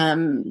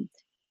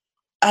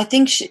 I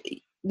think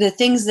the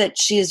things that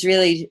she has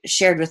really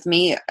shared with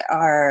me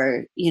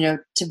are, you know,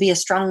 to be a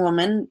strong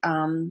woman,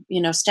 you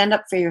know, stand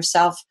up for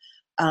yourself,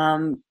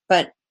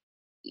 but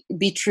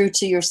be true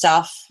to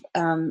yourself.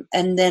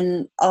 And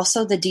then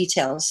also the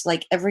details,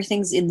 like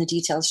everything's in the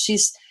details.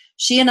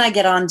 She and I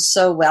get on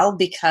so well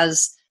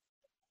because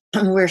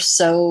we're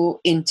so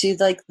into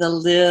like the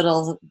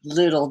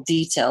little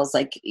details,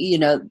 like, you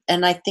know,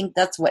 and I think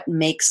that's what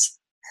makes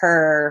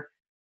her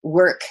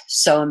work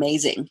so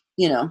amazing,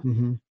 you know?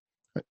 Mm-hmm.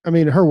 I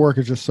mean, her work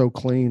is just so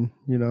clean,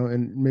 you know,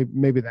 and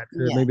maybe that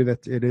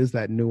it is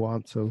that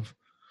nuance of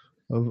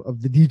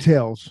the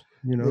details,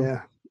 you know.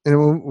 Yeah,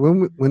 and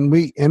when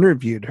we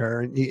interviewed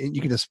her, you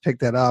can just pick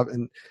that up,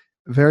 and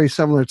very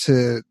similar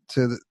to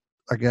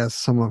I guess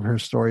some of her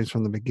stories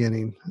from the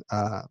beginning,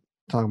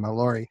 talking about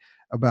Lori,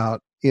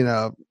 about, you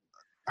know,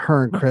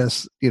 her and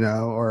Chris, you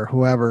know, or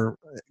whoever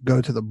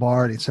go to the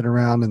bar and they sit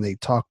around and they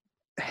talk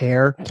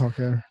hair.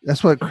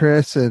 That's what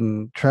Chris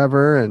and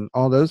Trevor and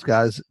all those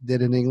guys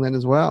did in England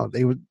as well.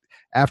 They would,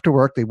 after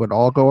work, they would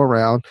all go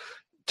around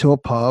to a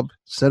pub,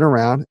 sit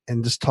around,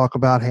 and just talk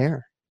about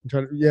hair.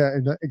 Yeah,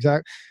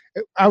 exactly.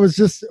 I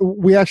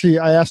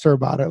asked her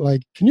about it.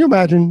 Like, can you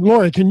imagine,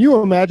 Lori? Can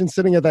you imagine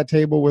sitting at that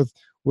table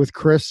with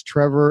Chris,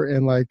 Trevor,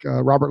 and like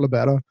Robert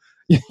Labetta?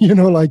 You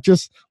know, like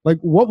just like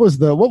what was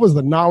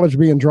the knowledge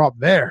being dropped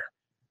there?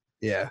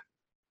 Yeah.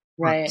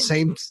 Right.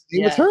 Same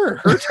with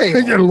her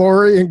table.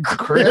 Lori and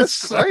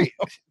Chris. Right.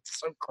 It's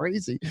so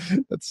crazy.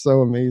 That's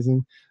so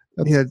amazing.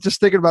 Yeah, just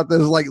thinking about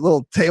those like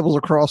little tables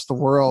across the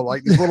world,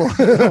 like these little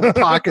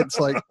pockets,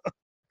 like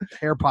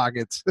hair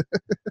pockets.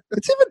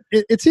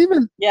 It's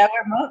even. Yeah,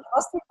 where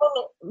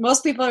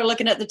most people are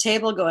looking at the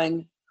table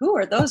going, "Who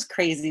are those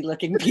crazy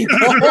looking people?"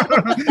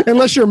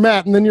 Unless you're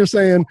Matt, and then you're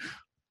saying,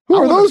 "Who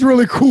are those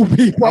really cool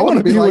people? I want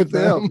to be like with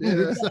them."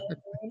 Yeah.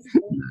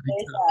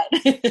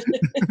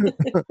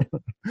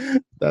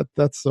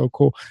 That's so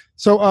cool.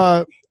 So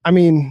I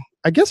mean,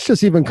 I guess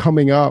just even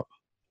coming up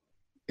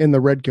in the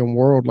Redkin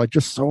world, like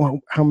just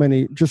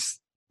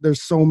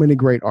there's so many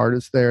great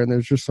artists there, and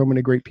there's just so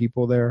many great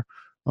people there.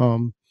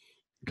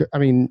 I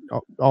mean,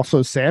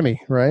 also Sammy,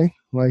 right?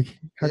 Like,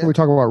 how can we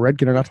talk about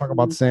Redkin and not talk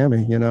about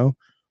Sammy, you know?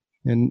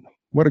 And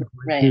what a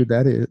great dude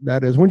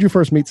that is. When did you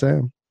first meet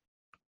Sam?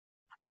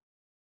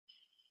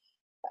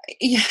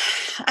 Yeah,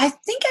 I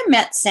think I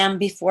met Sam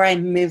before I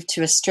moved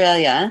to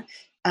Australia.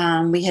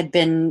 We had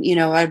been, you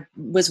know, I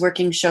was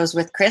working shows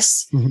with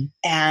Chris,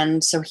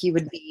 and so he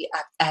would be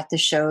at the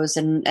shows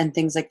and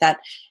things like that.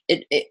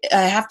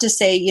 I have to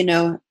say, you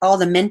know, all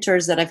the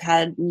mentors that I've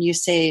had, and you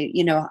say,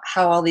 you know,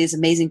 how all these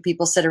amazing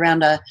people sit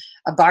around a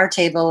bar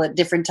table at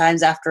different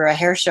times after a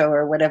hair show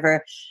or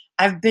whatever.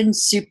 I've been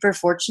super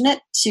fortunate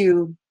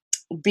to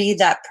be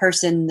that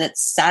person that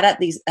sat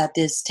at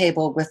this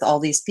table with all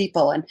these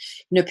people. And,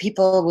 you know,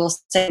 people will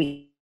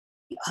say,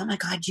 "Oh my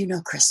God, you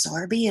know Chris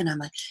Sorby?" And I'm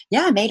like,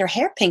 "Yeah, I made her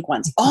hair pink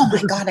once." "Oh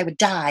my God, I would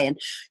die." And,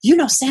 "You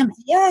know Sam?"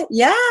 Yeah.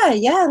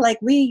 Like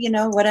we, you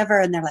know, whatever.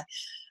 And they're like,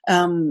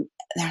 they're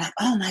like,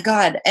 oh my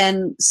God.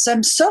 And so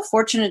I'm so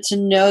fortunate to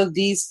know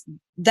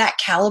that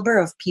caliber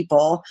of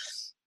people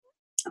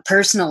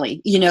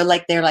personally,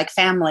 like they're like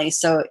family.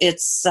 So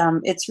it's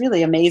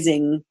really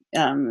amazing.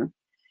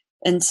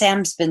 And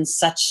Sam's been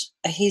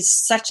he's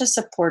such a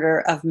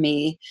supporter of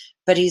me,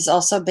 but he's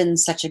also been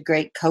such a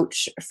great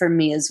coach for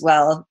me as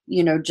well,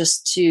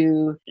 just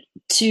to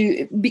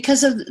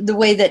because of the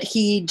way that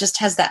he just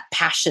has that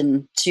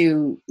passion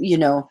to,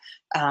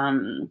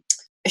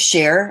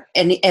 share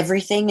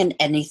everything and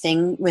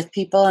anything with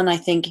people. And I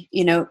think,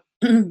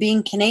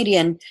 being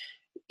Canadian,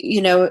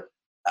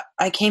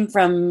 I came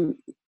from,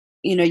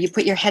 you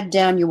put your head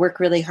down, you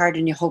work really hard,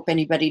 and you hope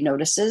anybody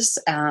notices.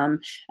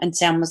 And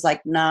Sam was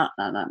like, no,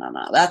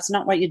 that's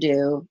not what you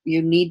do.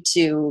 You need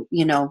to,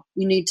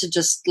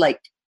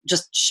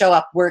 just show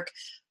up, work,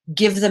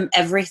 give them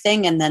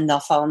everything, and then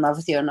they'll fall in love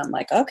with you. And I'm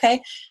like,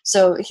 okay.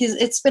 So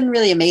it's been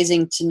really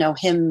amazing to know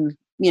him,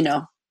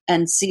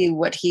 and see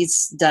what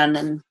he's done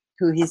and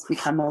who he's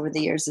become over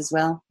the years as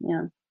well.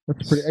 Yeah.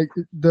 That's pretty,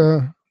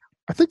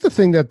 I think the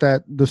thing that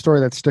the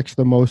story that sticks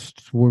the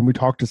most when we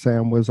talked to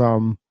Sam was,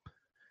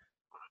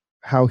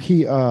 how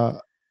he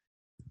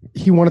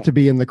wanted to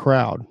be in the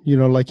crowd,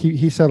 like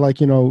he said, like,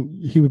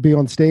 he would be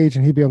on stage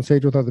and he'd be on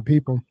stage with other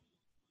people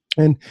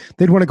and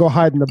they'd want to go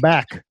hide in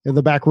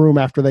the back room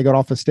after they got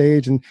off the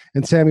stage. And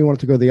Sammy wanted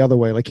to go the other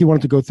way. Like he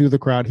wanted to go through the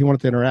crowd. He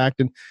wanted to interact.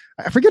 And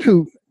I forget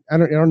who, I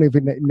don't know if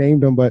he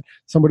named him, but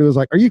somebody was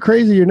like, are you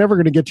crazy? You're never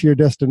going to get to your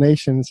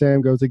destination. And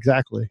Sam goes,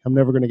 exactly. I'm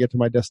never going to get to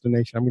my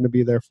destination. I'm going to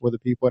be there for the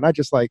people. And I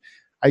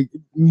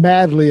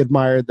madly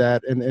admired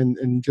that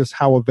and just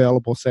how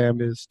available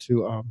Sam is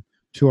to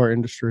our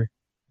industry.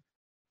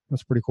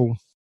 That's pretty cool.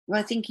 Well,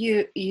 I think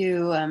you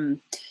when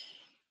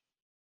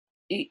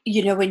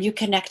you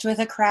connect with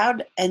a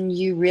crowd and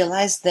you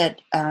realize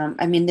that,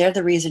 they're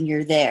the reason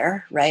you're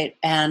there, right?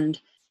 And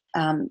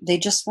they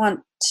just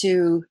want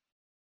to,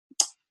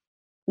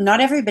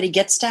 not everybody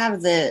gets to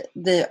have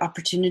the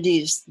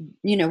opportunities,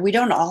 we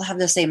don't all have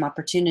the same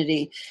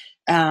opportunity.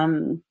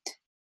 And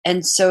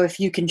so if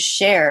you can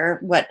share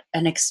what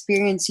an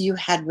experience you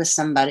had with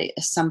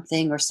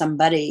something or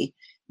somebody,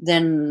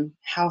 then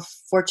how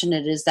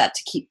fortunate is that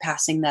to keep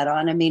passing that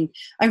on? I mean,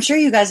 I'm sure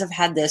you guys have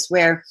had this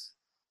where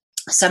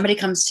somebody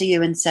comes to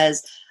you and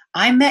says,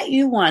 I met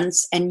you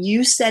once and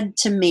you said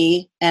to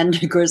me,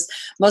 and of course,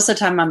 most of the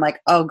time I'm like,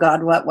 oh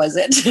God, what was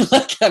it?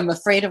 Like, I'm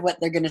afraid of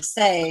what they're going to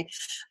say,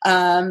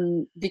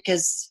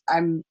 because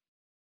I'm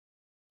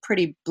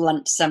pretty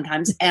blunt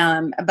sometimes.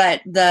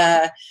 But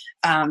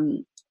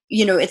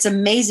it's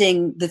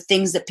amazing the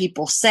things that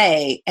people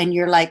say, and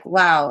you're like,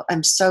 wow,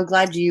 I'm so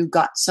glad you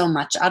got so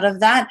much out of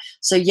that.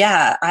 So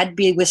yeah, I'd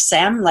be with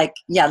Sam, like,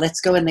 yeah,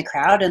 let's go in the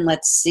crowd and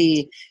let's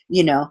see,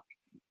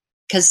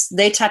 because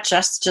they touch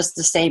us just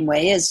the same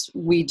way as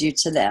we do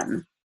to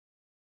them.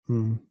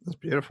 That's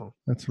beautiful.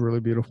 That's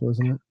really beautiful,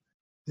 isn't it?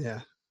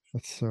 Yeah.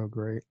 That's so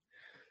great.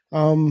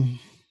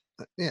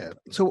 Yeah.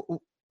 So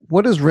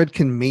what does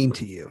Redken mean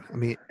to you? I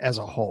mean, as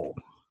a whole?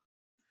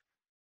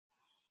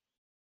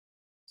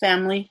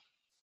 Family.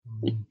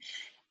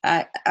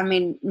 I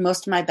mean,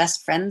 most of my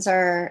best friends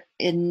are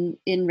in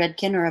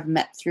Redken or have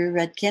met through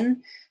Redken.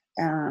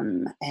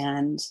 And,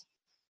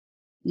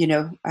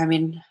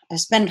 I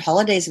spend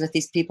holidays with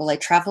these people. I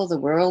travel the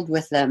world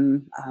with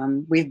them.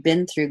 We've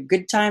been through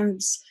good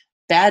times,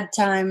 bad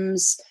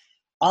times,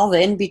 all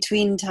the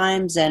in-between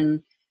times.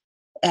 And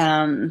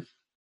the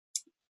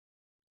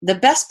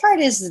best part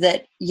is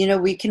that,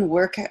 we can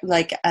work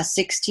like a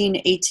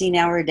 16,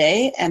 18-hour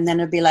day, and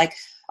then it'll be like,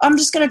 I'm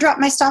just going to drop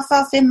my stuff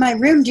off in my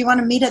room. Do you want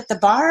to meet at the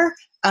bar?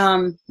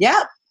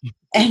 Yeah.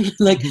 And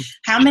like,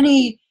 how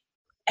many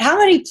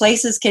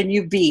places can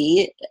you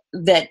be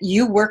that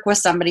you work with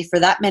somebody for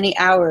that many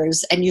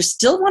hours and you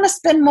still want to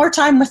spend more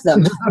time with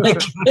them?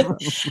 Like,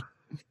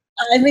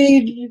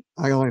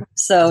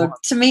 so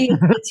to me,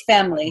 it's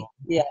family.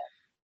 Yeah.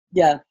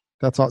 Yeah.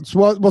 That's all.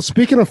 Well,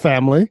 speaking of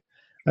family,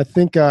 I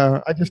think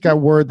I just got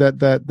word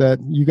that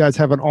you guys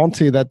have an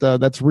auntie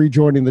that's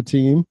rejoining the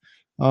team.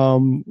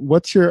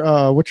 What's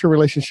your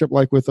relationship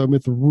like with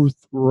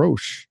Ruth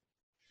Roche?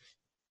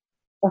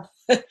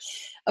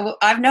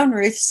 I've known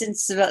Ruth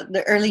since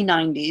the early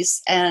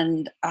 90s,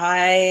 and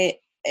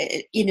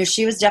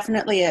she was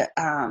definitely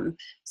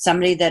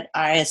somebody that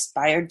I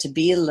aspired to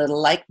be a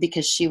little like,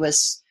 because she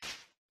was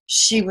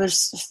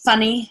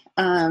funny,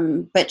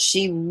 but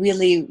she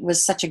really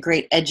was such a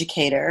great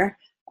educator.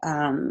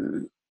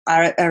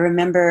 I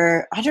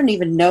remember, I don't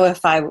even know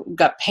if I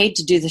got paid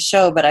to do the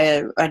show, but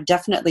I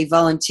definitely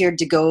volunteered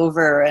to go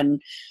over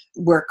and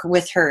work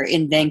with her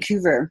in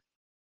Vancouver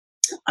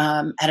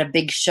at a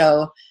big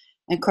show.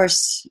 And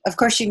of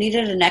course, she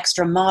needed an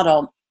extra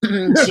model.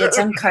 She had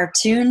some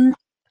cartoon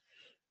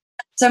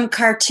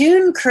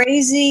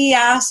crazy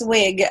ass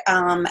wig.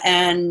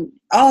 And,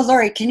 oh,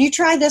 Lori, can you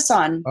try this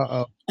on?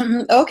 Uh-oh.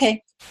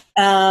 Okay.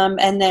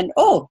 And then,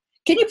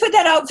 can you put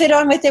that outfit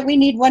on with it? We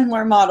need one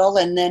more model.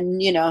 And then,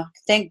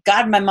 thank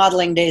God my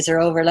modeling days are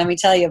over, let me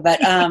tell you.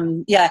 But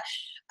yeah,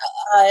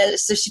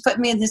 So she put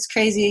me in this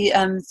crazy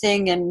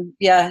thing, and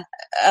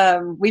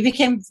we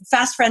became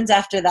fast friends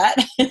after that.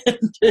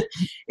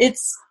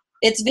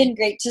 It's been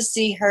great to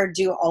see her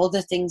do all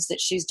the things that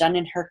she's done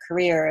in her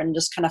career, and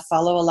just kind of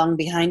follow along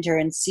behind her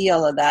and see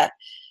all of that,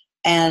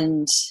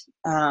 and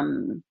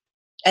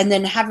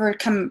then have her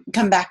come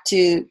back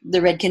to the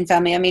Redkin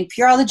family. I mean,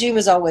 Pureology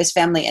was always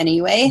family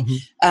anyway.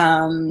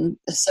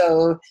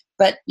 Mm-hmm.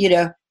 But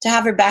to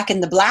have her back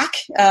in the black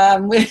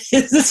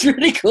is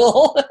really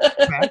cool.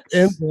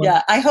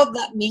 Yeah, I hope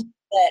that means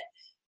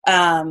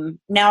that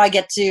now I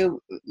get to,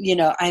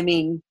 I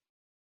mean,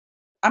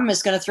 I'm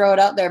just going to throw it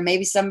out there.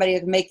 Maybe somebody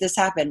can make this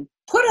happen.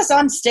 Put us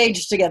on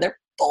stage together,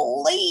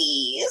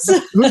 please.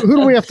 Who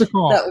do we have to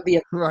call? That would be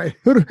right.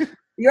 Right.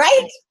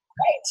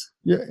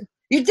 Yeah.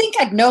 You'd think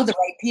I'd know the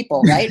right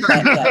people, right?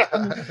 But,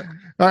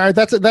 all right,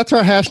 that's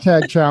our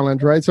hashtag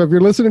challenge, right? So if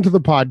you're listening to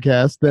the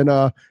podcast, then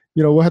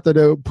we'll have to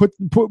do put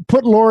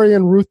Lori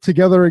and Ruth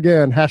together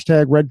again.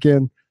 Hashtag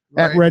Redkin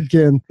at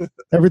Redkin,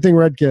 everything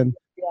Redkin.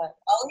 Yeah,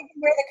 I'll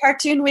even wear the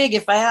cartoon wig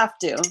if I have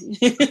to.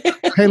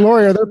 Hey,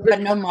 Lori,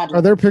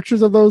 are there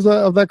pictures of those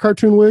of that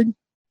cartoon wig?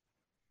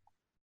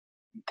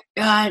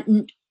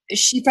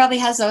 She probably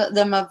has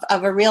them of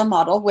a real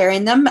model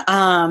wearing them.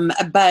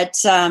 But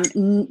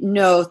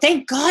no,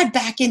 thank God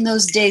back in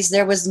those days,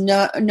 there was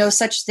no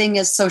such thing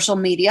as social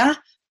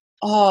media.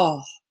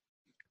 Oh,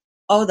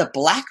 the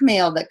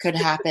blackmail that could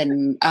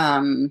happen.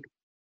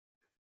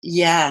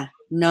 Yeah,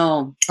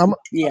 no. I'm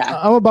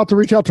about to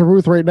reach out to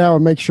Ruth right now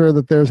and make sure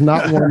that there's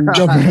not one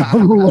jumping out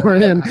of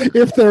Lori. And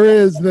if there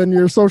is, then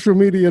your social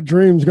media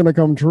dream's going to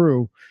come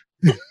true.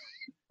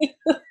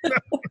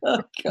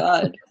 Oh,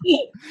 God.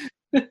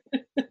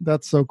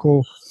 That's so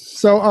cool.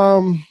 So,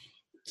 I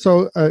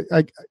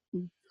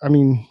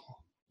mean,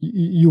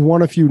 you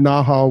won a few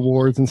NAHA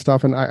awards and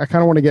stuff, and I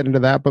kind of want to get into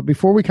that. But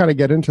before we kind of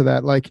get into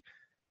that, like,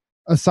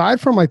 aside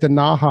from like the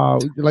NAHA,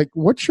 like,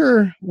 what's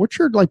your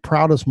like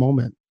proudest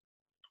moment?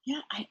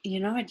 Yeah, I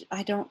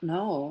don't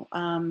know.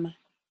 I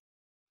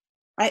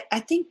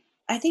think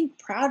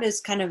proud is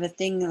kind of a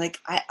thing. Like,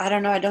 I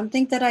don't know. I don't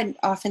think that I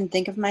often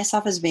think of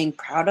myself as being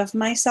proud of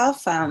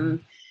myself.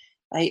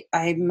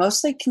 I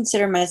mostly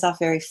consider myself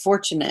very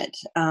fortunate,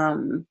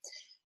 and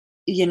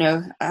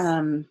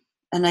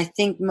I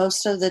think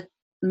most of the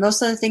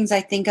things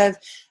I think of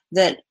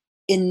that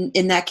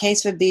in that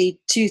case would be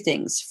two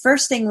things.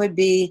 First thing would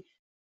be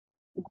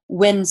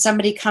when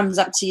somebody comes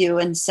up to you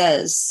and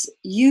says,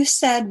 you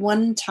said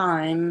one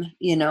time,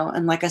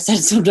 and like I said,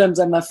 sometimes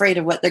I'm afraid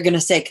of what they're going to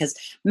say, because,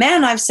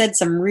 man, I've said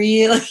some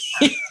really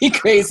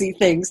crazy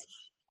things.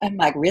 I'm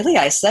like, really?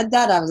 I said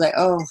that? I was like,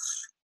 oh,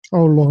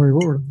 Lori,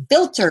 what were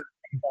filter.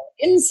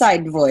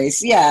 Inside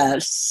voice, yeah,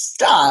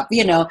 stop,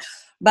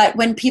 But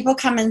when people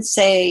come and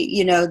say,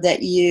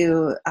 that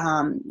you,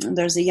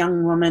 there's a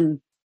young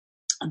woman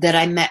that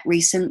I met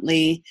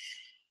recently,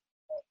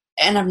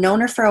 and I've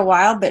known her for a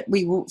while, but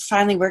we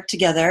finally worked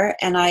together,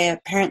 and I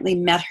apparently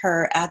met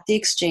her at the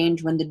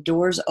exchange when the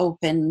doors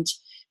opened,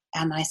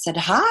 and I said,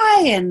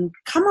 hi, and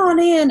come on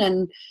in,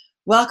 and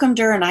welcomed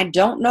her, and I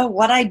don't know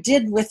what I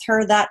did with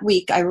her that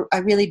week. I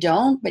really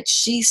don't, but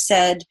she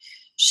said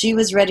she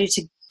was ready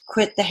to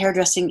quit the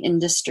hairdressing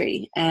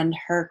industry, and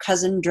her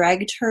cousin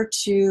dragged her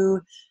to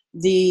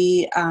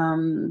the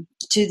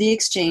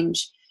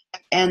exchange,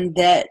 and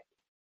that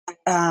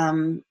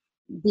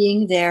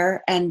being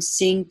there and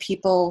seeing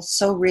people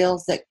so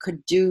real that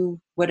could do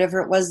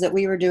whatever it was that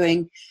we were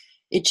doing,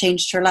 it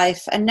changed her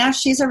life. And now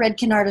she's a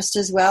Redkin artist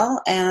as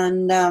well,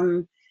 and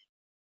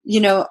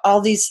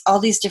all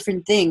these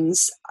different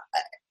things.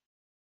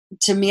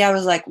 To me, I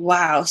was like,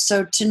 wow.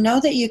 So to know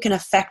that you can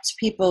affect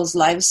people's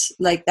lives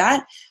like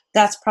that,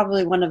 that's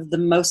probably one of the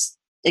most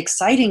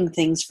exciting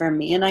things for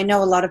me. And I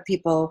know a lot of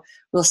people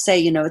will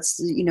say,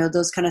 it's,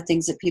 those kind of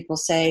things that people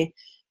say.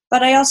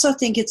 But I also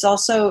think it's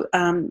also,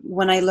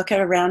 when I look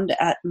around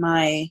at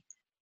the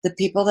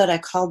people that I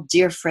call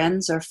dear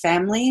friends or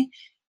family,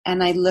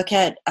 and I look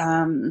at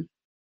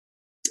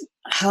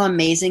how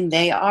amazing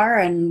they are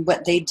and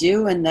what they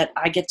do, and that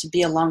I get to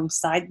be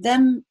alongside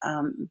them,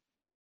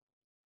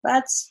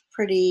 it's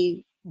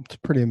pretty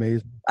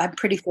amazing. I'm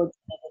pretty fortunate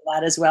in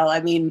that as well.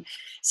 I mean,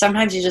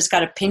 sometimes you just got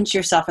to pinch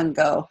yourself and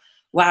go,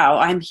 wow,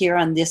 I'm here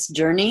on this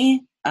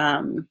journey.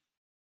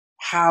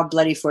 How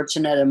bloody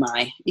fortunate am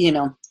I,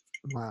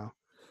 Wow.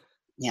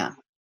 Yeah.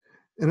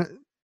 And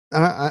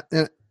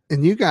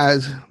you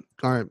guys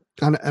are,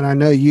 and I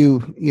know you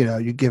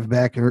give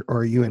back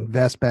or you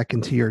invest back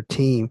into your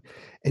team,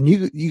 and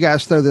you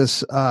guys throw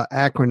this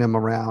acronym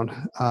around,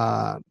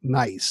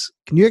 NICE.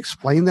 Can you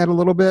explain that a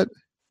little bit?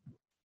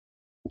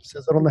 It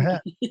says it on the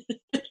hat.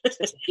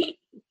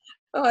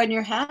 Oh, on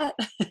your hat?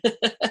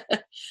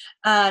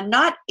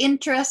 Not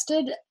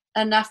interested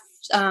enough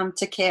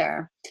to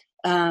care.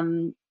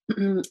 And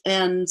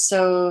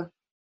so,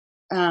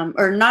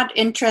 or not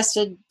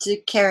interested to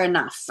care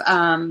enough.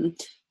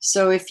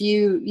 So if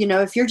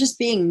if you're just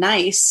being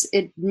nice,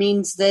 it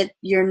means that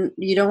you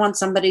don't want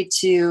somebody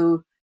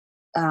to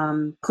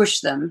push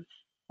them.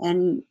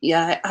 And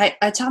yeah,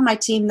 I tell my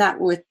team that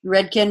with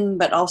Redken,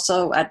 but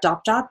also at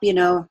DopDop, you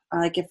know,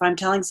 like if I'm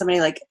telling somebody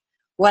like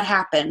what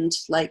happened,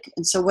 like,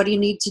 and so what do you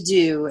need to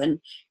do? And,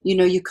 you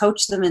know, you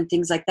coach them and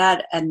things like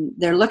that. And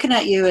they're looking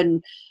at you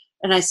and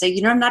I say,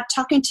 you know, I'm not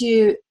talking to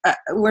you.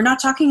 We're not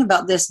talking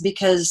about this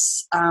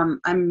because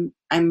I'm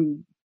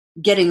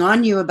getting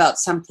on you about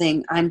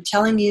something. I'm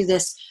telling you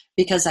this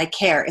because I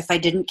care. If I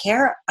didn't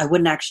care, I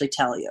wouldn't actually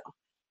tell you.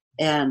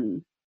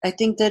 And I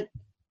think that,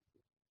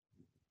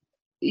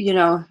 you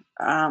know,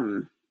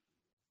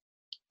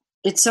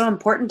 it's so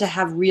important to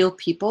have real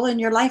people in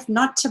your life,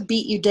 not to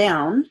beat you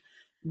down,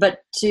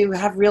 but to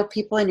have real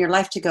people in your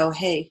life to go,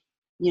 hey,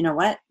 you know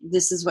what,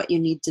 this is what you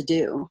need to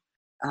do.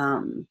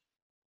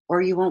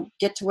 Or you won't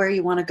get to where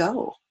you want to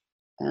go.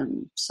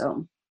 And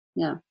so,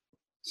 yeah.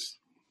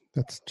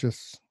 That's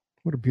just,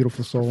 what a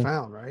beautiful soul.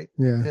 Profound, right?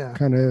 Yeah.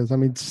 Kind of is. I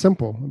mean, it's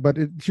simple, but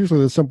it's usually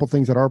the simple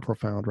things that are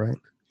profound, right?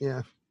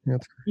 Yeah.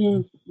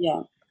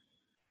 Yeah.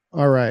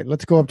 All right,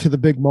 let's go up to the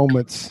big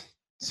moments.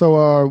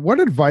 So what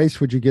advice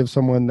would you give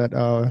someone that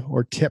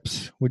or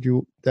tips would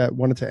you that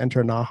wanted to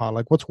enter NAHA?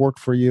 Like what's worked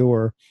for you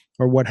or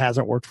what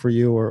hasn't worked for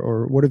you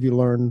or what have you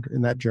learned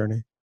in that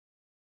journey?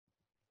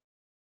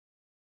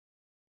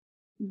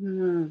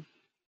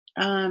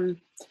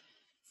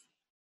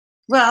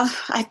 Well,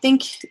 I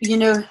think, you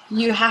know,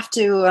 you have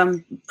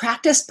to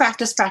practice,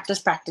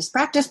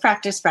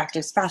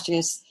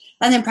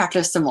 and then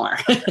practice some more.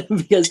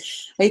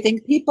 Because I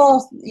think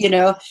people, you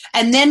know,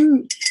 and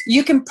then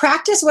you can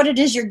practice what it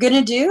is you're going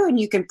to do, and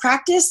you can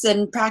practice,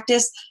 and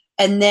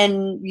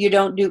then you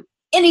don't do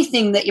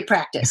anything that you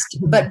practiced.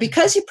 But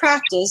because you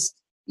practiced,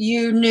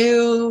 you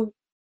knew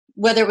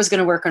whether it was going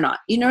to work or not.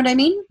 You know what I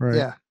mean? Right.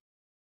 Yeah.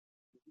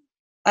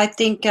 I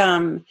think,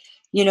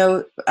 you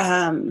know,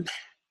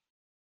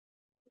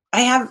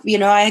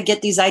 I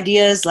get these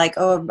ideas like,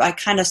 oh, I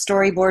kind of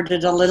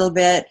storyboarded a little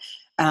bit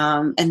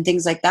and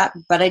things like that,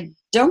 but I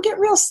don't get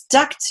real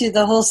stuck to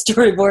the whole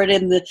storyboard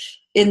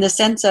in the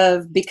sense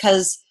of,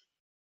 because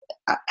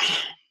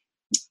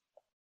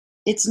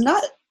it's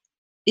not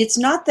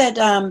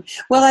that,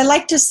 well, I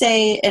like to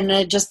say, and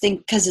I just think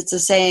because it's a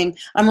saying,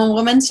 I'm a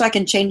woman, so I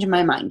can change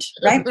my mind,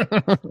 right?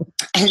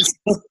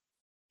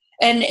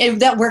 And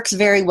that works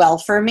very well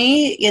for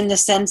me in the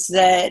sense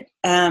that,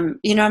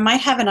 you know, I might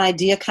have an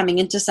idea coming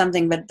into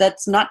something, but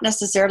that's not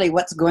necessarily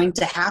what's going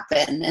to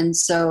happen. And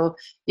so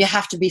you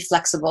have to be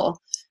flexible.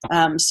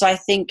 So I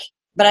think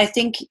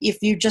if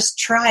you just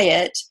try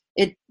it,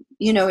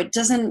 you know, it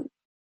doesn't,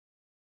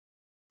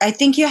 I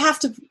think you have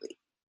to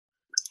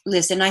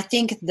listen. I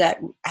think that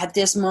at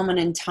this moment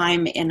in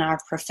time in our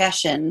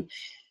profession,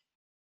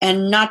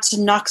 and not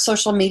to knock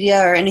social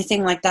media or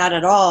anything like that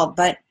at all,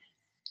 but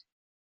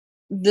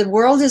the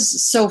world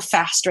is so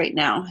fast right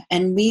now,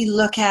 and we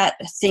look at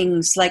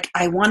things like,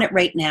 I want it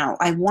right now.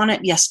 I want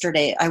it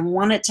yesterday. I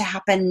want it to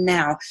happen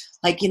now.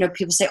 Like, you know,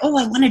 people say, oh,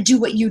 I want to do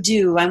what you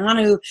do. I want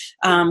to,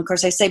 of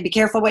course I say, be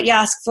careful what you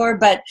ask for.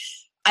 But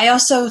I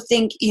also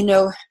think, you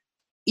know,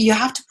 you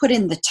have to put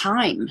in the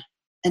time.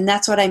 And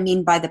that's what I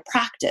mean by the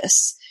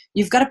practice.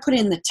 You've got to put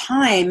in the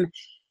time.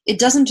 It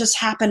doesn't just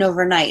happen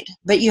overnight,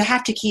 but you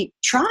have to keep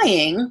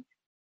trying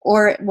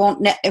or it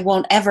won't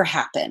ever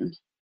happen.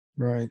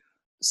 Right.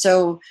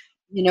 So,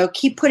 you know,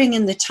 keep putting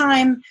in the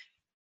time,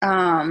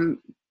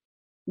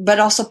 but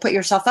also put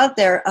yourself out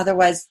there.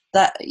 Otherwise,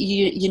 that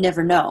you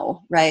never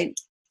know, right?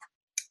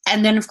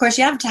 And then, of course,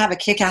 you have to have a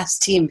kick-ass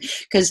team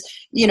because,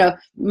 you know,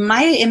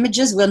 my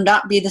images will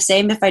not be the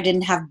same if I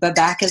didn't have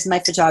Babak as my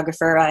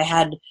photographer. I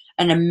had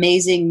an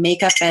amazing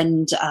makeup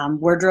and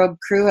wardrobe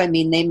crew. I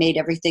mean, they made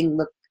everything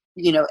look,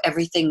 you know,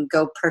 everything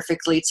go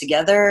perfectly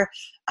together.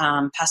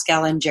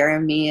 Pascal and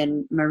Jeremy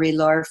and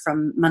Marie-Laure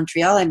from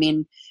Montreal. I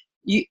mean,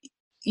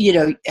 you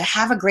know,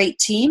 have a great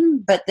team,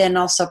 but then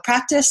also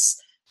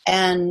practice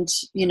and,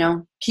 you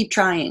know, keep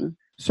trying.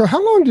 So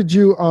how long did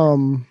you,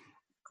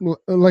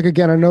 like,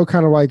 again, I know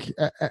kind of like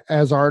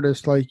as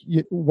artists, like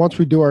once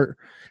we do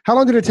how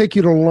long did it take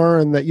you to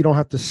learn that you don't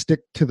have to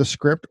stick to the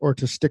script or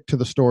to stick to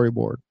the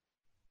storyboard?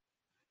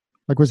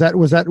 Like, was that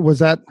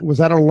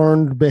a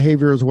learned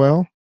behavior as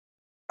well?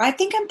 I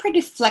think I'm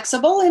pretty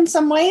flexible in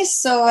some ways.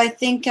 So I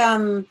think,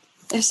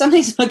 if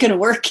something's not going to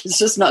work, it's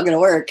just not going to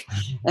work.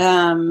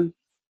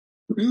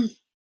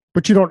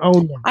 But you don't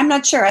own them. I'm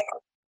not sure.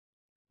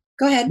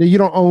 Go ahead. You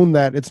don't own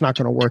that it's not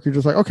going to work. You're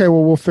just like, okay,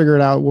 well, we'll figure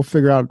it out. We'll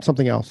figure out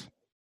something else.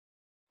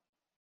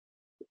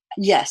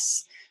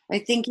 Yes. I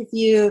think if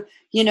you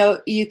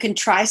know, you can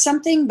try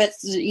something, but,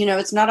 you know,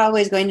 it's not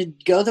always going to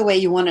go the way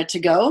you want it to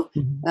go.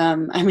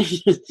 Mm-hmm. I mean,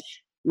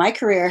 my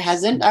career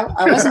hasn't. I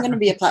wasn't going to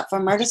be a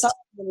platform artist. I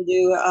wasn't going to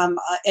do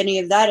any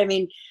of that. I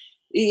mean,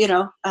 you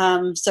know,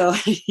 so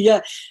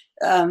yeah,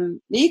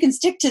 you can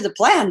stick to the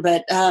plan,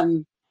 but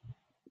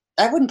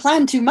I wouldn't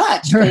plan too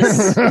much.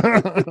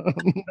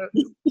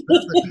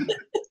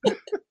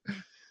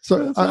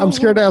 So I'm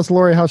scared to ask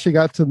Lori how she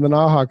got to the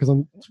NAHA because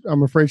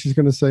I'm afraid she's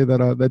going to say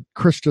that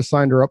Chris just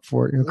signed her up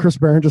for it. You know, Chris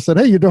Barron just said,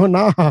 "Hey, you're doing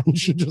NAHA," and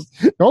she just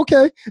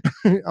okay,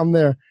 I'm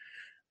there.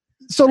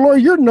 So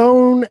Lori, you're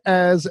known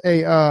as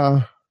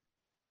a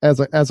as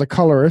a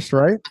colorist,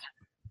 right?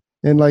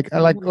 And like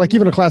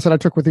even a class that I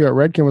took with you at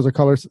Redken was a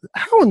colorist.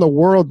 How in the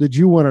world did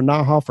you win a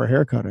Naha for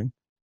haircutting?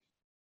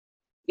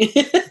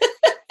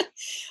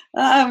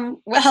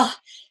 Well,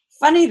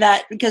 funny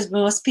that, because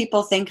most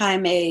people think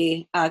I'm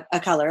a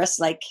colorist,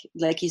 like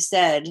you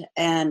said,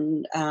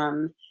 and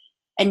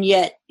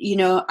yet,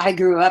 I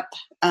grew up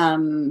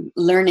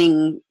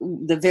learning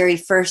the very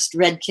first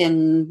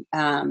Redken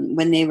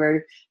when they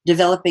were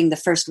developing the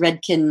first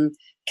Redken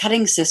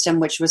cutting system,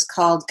 which was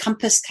called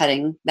compass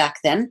cutting back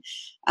then.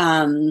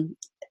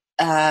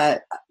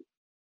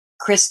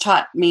 Chris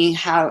taught me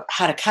how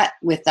to cut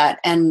with that,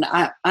 and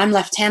I'm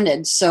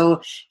left-handed,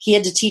 so he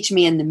had to teach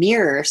me in the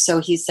mirror. So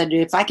he said,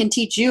 if I can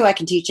teach you, I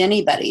can teach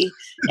anybody.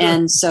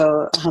 And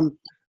so I'm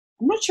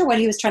not sure what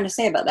he was trying to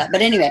say about that,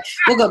 but anyway,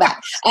 we'll go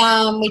back.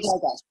 We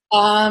digress.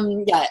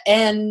 Yeah,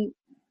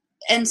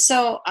 and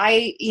so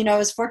I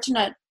was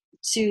fortunate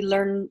to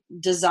learn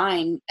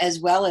design as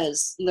well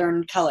as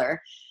learn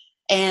color.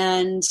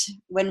 And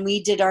when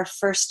we did our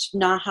first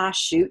Naha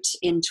shoot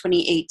in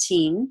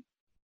 2018,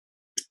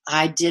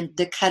 I did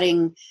the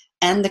cutting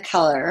and the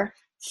color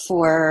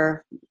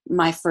for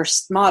my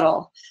first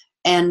model.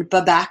 And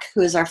Babak,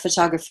 who is our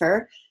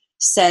photographer,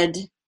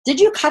 said, "Did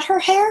you cut her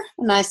hair?"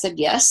 And I said,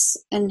 "Yes."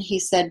 And he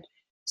said,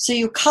 "So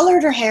you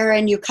colored her hair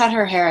and you cut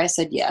her hair?" I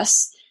said,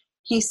 "Yes."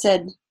 He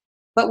said,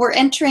 "But we're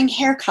entering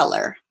hair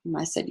color." And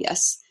I said,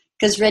 "Yes."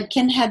 Because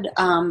Redken had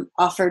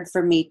offered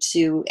for me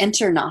to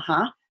enter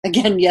Naha.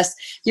 Again, yes,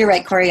 you're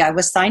right, Corey. I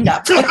was signed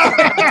up.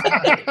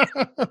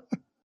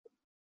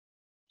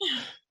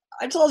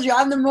 I told you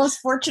I'm the most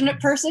fortunate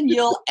person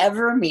you'll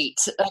ever meet.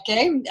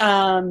 Okay.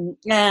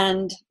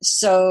 And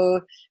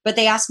so, but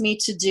they asked me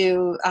to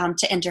do,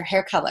 to enter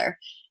hair color.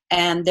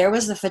 And there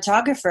was the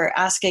photographer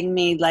asking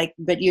me, like,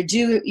 "But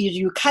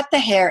you cut the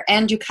hair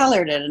and you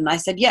colored it?" And I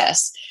said,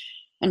 "Yes."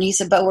 And he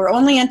said, "But we're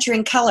only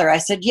entering color." I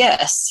said,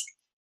 "Yes."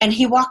 And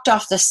he walked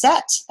off the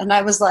set, and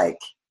I was like,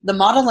 the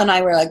model and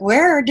I were like,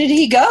 "Where did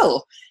he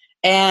go?"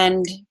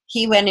 And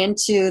he went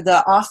into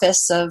the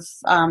office of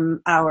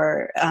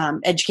our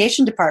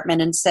education department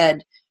and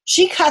said,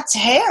 "She cuts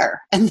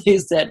hair." And they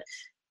said,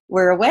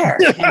 "We're aware."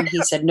 And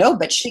he said, "No,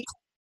 but she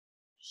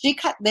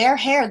cut their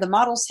hair, the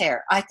model's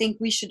hair. I think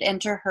we should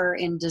enter her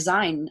in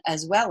design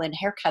as well, in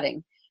hair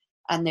cutting."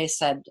 And they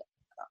said,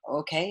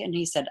 "Okay." And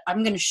he said,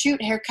 "I'm going to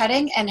shoot hair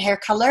cutting and hair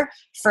color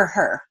for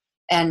her."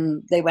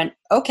 And they went,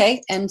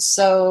 "Okay." And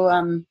so,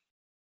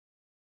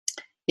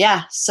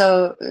 yeah,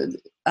 so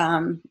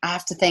I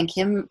have to thank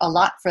him a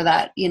lot for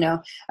that.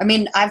 I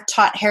mean, I've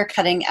taught hair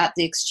cutting at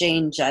the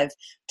Exchange. I've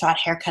taught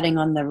hair cutting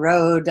on the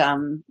road,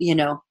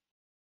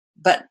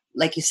 but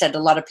like you said, a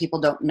lot of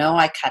people don't know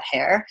I cut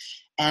hair.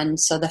 And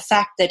so the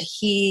fact that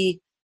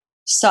he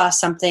saw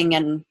something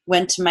and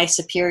went to my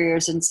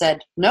superiors and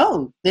said,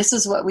 "No, this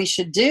is what we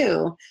should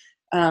do,"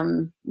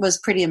 was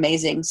pretty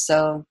amazing.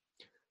 So,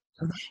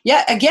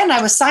 yeah, again, I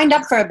was signed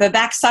up for it, but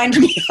Babak signed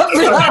me up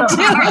for that too.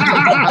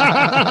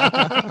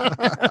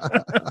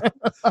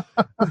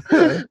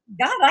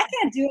 God, I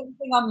can't do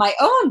anything on my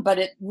own, but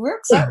it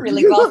works out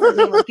really well for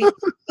me when people.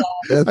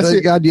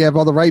 Thank God you have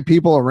all the right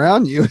people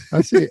around you.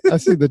 I see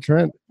the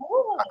trend.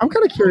 Oh, I'm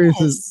kind of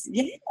curious.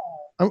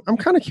 I'm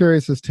kind of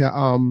curious as to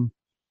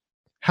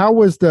how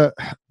was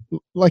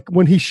like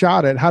when he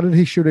shot it? How did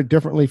he shoot it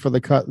differently for the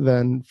cut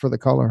than for the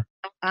color?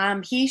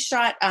 He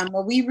shot,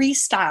 well, we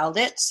restyled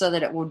it so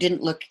that it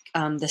didn't look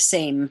the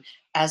same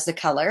as the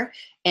color.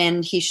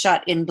 And he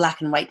shot in black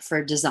and white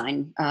for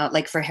design,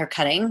 like for hair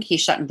cutting. He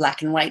shot in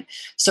black and white.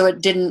 So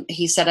it didn't,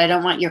 he said, "I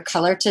don't want your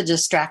color to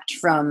distract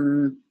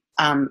from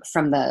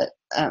the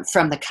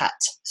cut."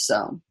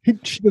 So He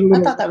did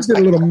I thought that was a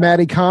little cool.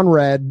 Maddie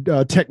Conrad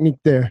technique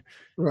there.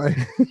 Right.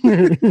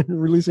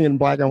 Releasing in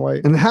black and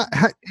white. And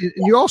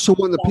you also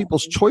won the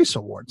People's Choice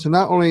Award. So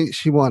not only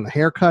she won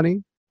hair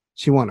cutting,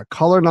 she won a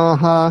color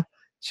Naha,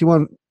 she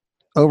won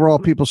overall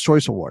People's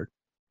Choice Award.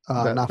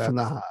 Not for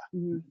Naha.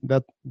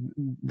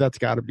 That's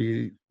got to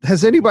be.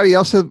 Has anybody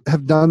else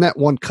have done that?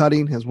 One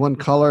cutting, has one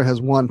color,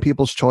 has won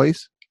People's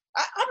Choice?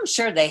 I'm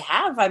sure they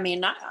have. I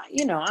mean,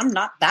 I'm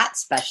not that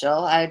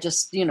special. I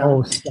just,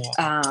 Oh,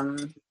 stop.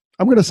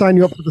 I'm going to sign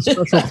you up for the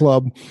special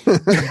club.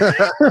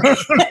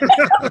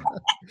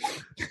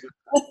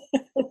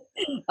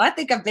 I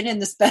think I've been in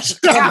the special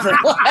club for a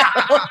while.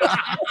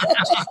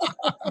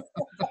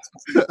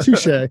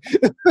 Touche.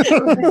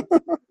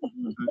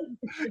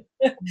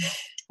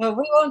 Well,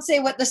 we won't say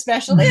what the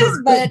special is,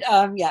 but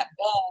yeah.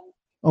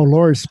 Oh,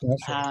 Lori's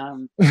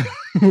special.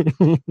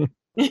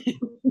 Yeah,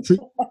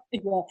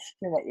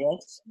 you're right,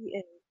 yes, she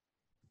is.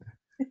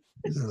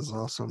 This is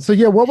awesome. So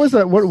yeah, what was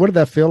that? What did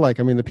that feel like?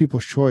 I mean, the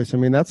People's Choice. I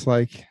mean, that's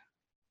like,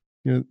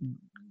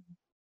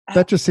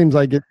 that just seems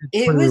like it's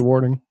pretty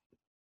rewarding.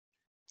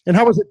 And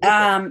how was it?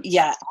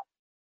 Yeah.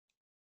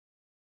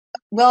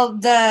 Well,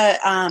 the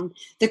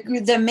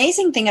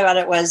amazing thing about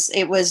it was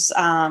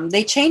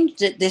they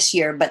changed it this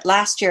year, but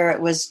last year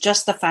it was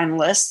just the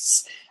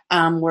finalists.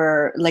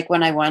 Were like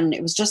when I won,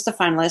 it was just the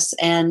finalists,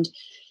 and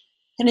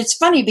it's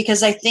funny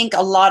because I think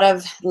a lot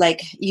of,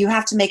 like, you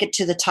have to make it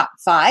to the top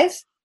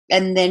 5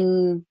 and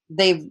then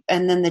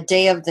the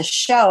day of the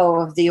show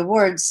of the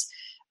awards,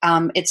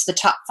 it's the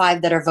top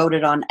 5 that are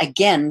voted on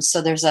again.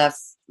 So there's a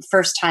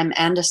first time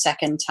and a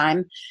second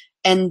time,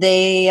 and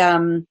they, I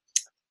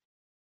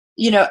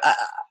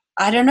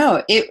don't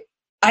know.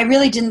 I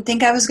really didn't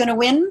think I was going to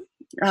win.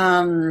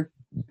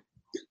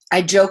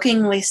 I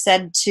jokingly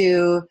said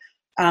to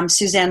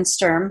Suzanne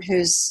Sturm,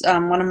 who's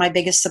one of my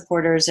biggest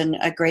supporters and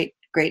a great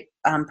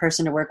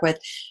person to work with.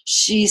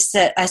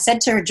 I said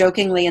to her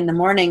jokingly in the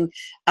morning,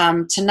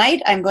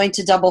 tonight I'm going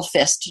to double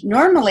fist.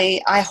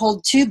 Normally I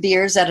hold 2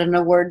 beers at an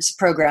awards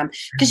program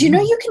because you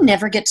can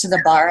never get to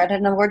the bar at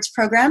an awards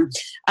program.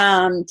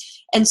 And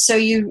so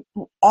you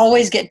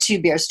always get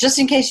 2 beers. Just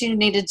in case you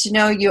needed to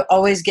know, you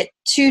always get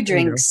 2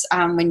 drinks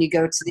when you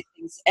go to these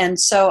things. And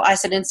so I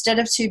said, instead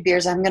of 2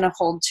 beers, I'm going to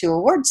hold 2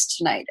 awards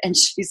tonight. And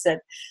she said,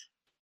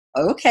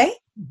 okay.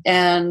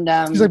 And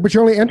she's like, but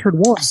you only entered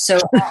one. So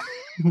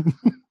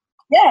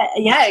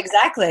yeah,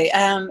 exactly.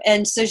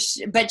 And so,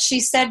 she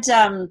said,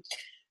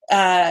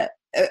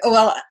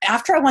 well,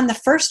 after I won the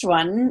first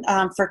one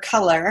for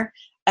color,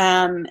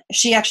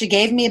 she actually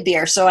gave me a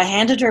beer. So I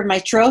handed her my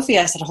trophy.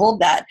 I said, hold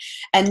that.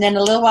 And then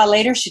a little while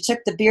later, she took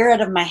the beer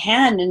out of my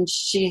hand and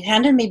she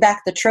handed me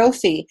back the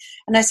trophy.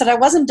 And I said, I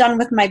wasn't done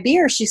with my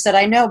beer. She said,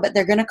 I know, but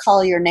they're going to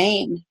call your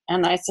name.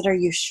 And I said, are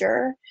you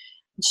sure?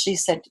 And she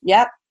said,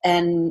 yep.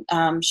 And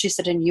she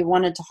said, and you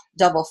wanted to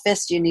double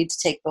fist, you need to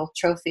take both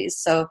trophies.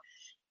 So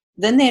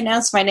then they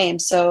announced my name.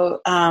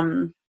 So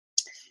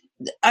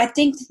I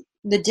think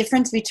the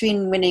difference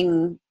between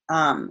winning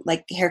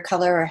like hair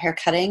color or hair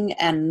cutting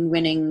and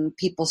winning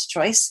People's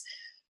Choice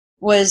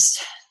was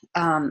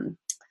the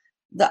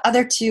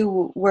other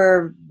 2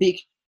 were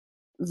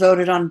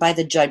voted on by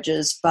the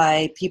judges,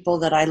 by people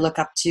that I look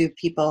up to,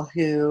 people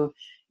who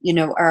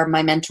are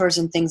my mentors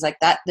and things like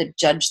that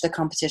judge the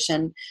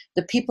competition.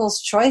 The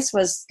People's Choice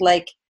was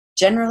like,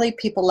 generally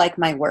people like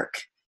my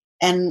work.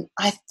 And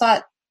I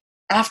thought,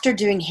 after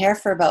doing hair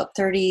for about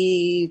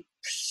 30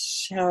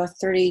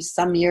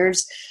 some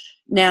years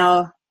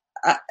now,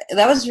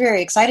 that was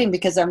very exciting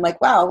because I'm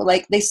like, wow,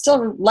 like they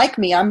still like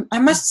me. I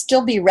must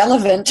still be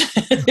relevant.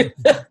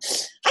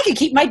 I can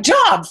keep my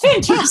job.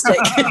 Fantastic.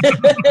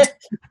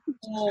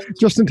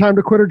 Just in time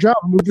to quit her job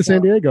and move to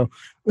San Diego.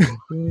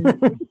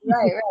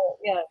 Right.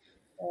 Yeah.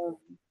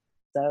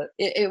 So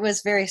it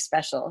was very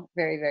special,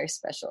 very, very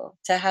special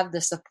to have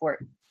the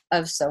support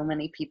of so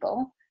many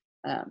people.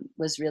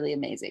 Was really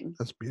amazing.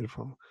 That's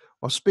beautiful.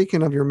 Well,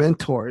 speaking of your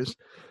mentors,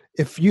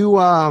 if you,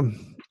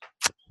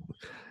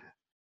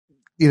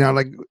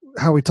 like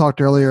how we talked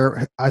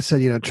earlier, I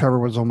said, Trevor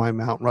was on my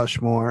Mount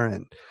Rushmore,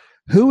 and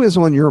who is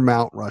on your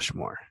Mount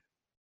Rushmore?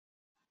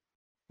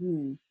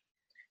 Oh,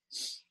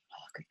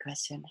 good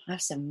question. I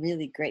have some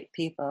really great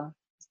people.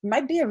 We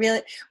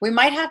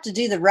might have to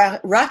do the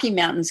Rocky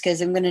Mountains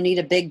because I'm going to need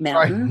a big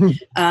mountain.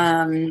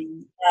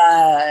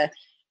 Right.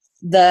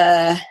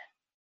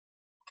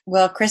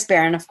 Chris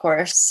Barron, of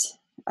course,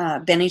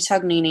 Benny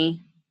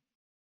Tognini,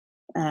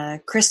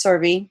 Chris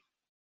Sorby,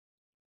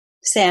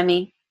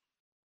 Sammy,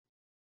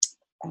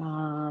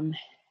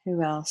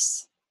 who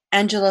else?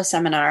 Angelo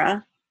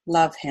Seminara,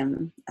 love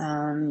him.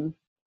 And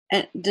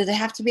do they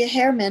have to be a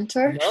hair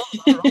mentor?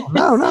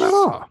 No, not at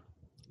all.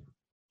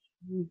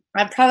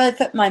 I'd probably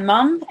put my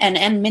mom and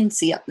Ann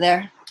Mincy up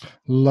there.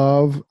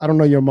 I don't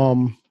know your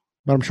mom,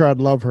 but I'm sure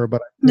I'd love her,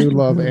 but I do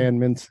love Ann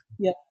Mincy.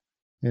 Yeah.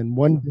 And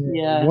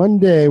one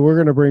day we're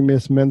going to bring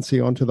Miss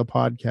Mincy onto the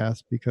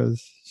podcast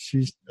because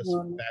she's just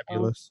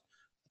fabulous.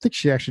 I think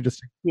she actually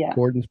just did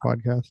Gordon's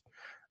podcast.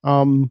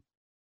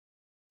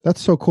 That's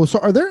so cool. So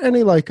are there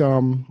any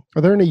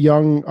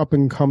young up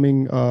and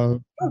coming Joe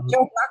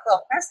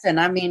Blackwell Preston?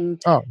 I mean,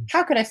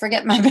 how could I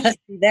forget my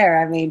bestie there?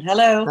 I mean,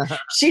 hello.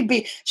 She'd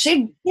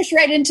push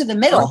right into the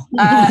middle.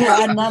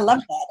 And I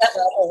love that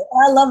about her.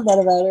 I love that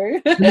about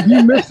her. If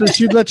you missed her,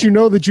 she'd let you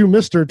know that you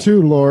missed her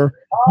too, Laura.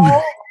 Oh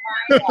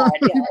my God,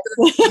 yes.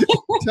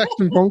 Text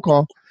and phone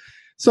call.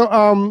 So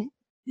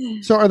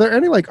are there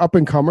any like up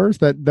and comers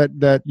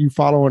that you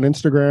follow on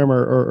Instagram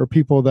or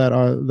people that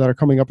are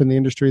coming up in the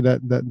industry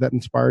that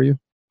inspire you?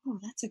 Oh,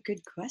 that's a good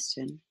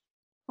question.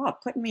 Oh,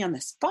 putting me on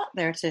the spot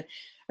there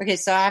okay,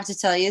 so I have to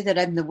tell you that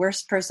I'm the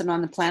worst person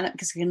on the planet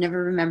because I can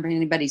never remember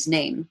anybody's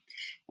name.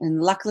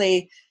 And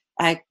luckily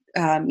I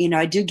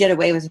do get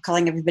away with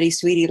calling everybody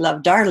sweetie,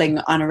 love, darling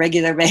on a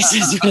regular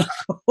basis.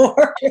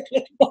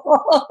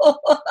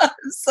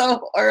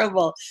 So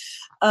horrible.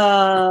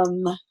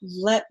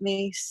 Let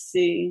me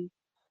see.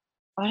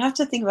 I'd have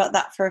to think about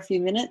that for a few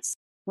minutes.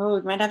 Oh,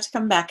 we might have to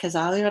come back because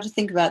I'll have to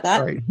think about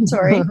that. Right.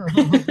 Sorry.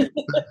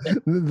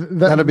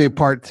 That'll be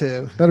part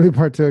 2. That'll be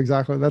part 2.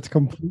 Exactly. That's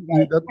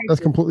completely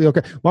that's completely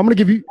okay. Well,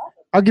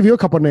 I'll give you a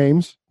couple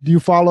names. Do you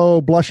follow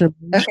Blush and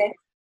Maine? Okay.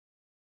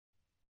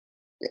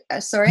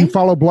 Sorry. Do you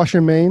follow Blush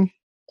and Maine?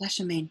 Blush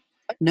and Maine.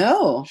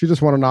 No. She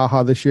just won an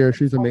AHA this year.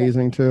 She's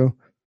amazing too.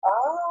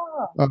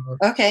 Oh.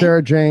 Okay.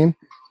 Sarah Jane.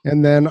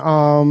 And then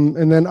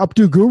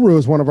Updo Guru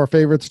is one of our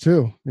favorites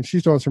too, and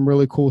she's doing some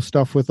really cool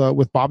stuff with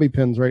bobby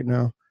pins right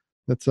now.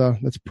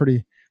 That's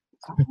pretty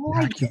Oh,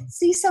 I did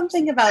see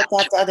something about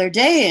that the other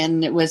day,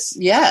 and it was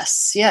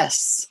yes.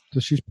 So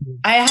she's.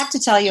 I have to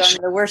tell you, I'm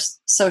the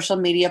worst social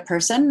media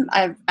person.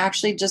 I've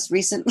actually just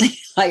recently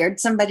hired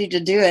somebody to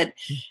do it,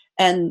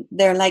 and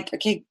they're like,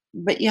 "Okay,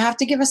 but you have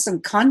to give us some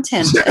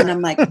content," and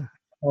I'm like,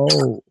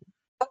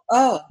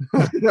 Oh.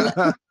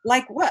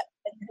 like what?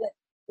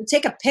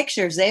 Take a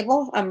picture,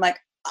 Zabel. I'm like,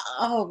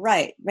 oh,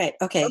 right,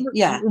 okay,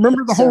 yeah.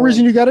 Remember the whole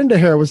reason you got into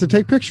hair was to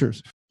take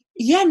pictures.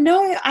 Yeah,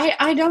 no,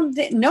 I don't.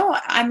 No,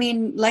 I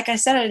mean, like I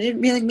said, I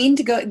didn't really mean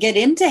to get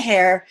into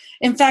hair.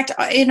 In fact,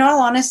 in all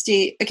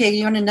honesty, okay,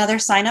 you want another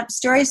sign-up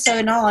story? So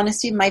in all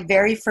honesty, my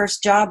very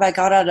first job I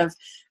got out of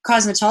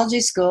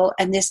cosmetology school,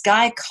 and this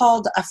guy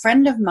called a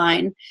friend of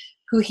mine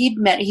who he'd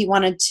met, he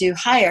wanted to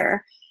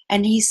hire,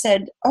 and he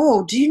said,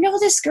 oh, do you know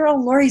this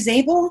girl, Lori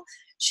Zabel?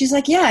 She's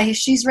like, yeah,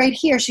 she's right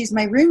here. She's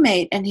my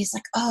roommate. And he's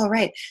like, oh,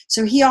 right.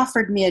 So he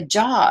offered me a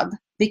job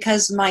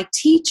because my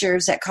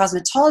teachers at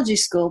cosmetology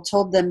school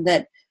told them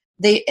that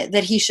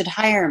he should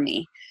hire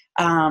me.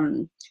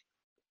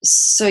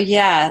 So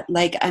yeah,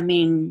 like, I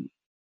mean,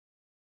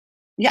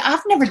 yeah,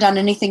 I've never done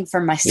anything for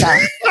myself.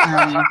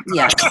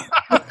 Yeah.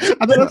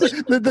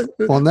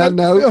 On that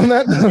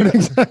note,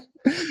 exactly.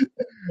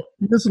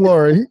 Miss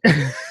Lori,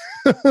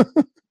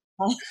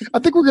 I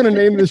think we're going to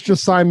name this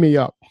 "Just Sign Me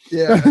Up."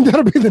 yeah,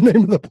 That'll be the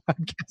name of the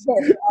podcast.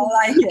 I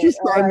like it. Just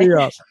sign me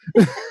up.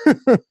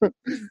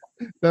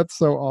 That's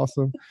so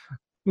awesome,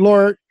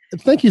 Laura.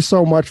 Thank you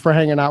so much for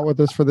hanging out with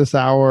us for this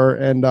hour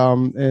and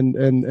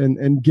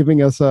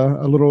giving us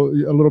a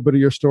little bit of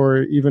your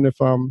story. Even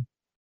if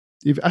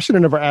I should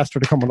have never asked her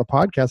to come on the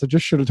podcast. I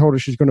just should have told her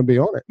she's going to be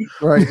on it.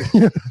 right.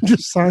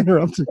 Just sign her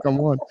up to come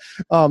on.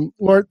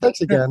 Laura,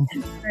 thanks again.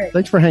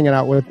 Thanks for hanging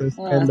out with us,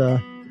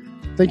 and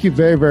thank you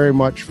very, very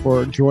much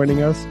for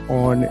joining us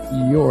on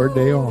your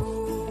day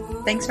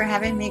off. Thanks for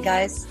having me,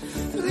 guys.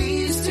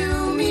 Pleased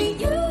to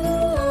meet you.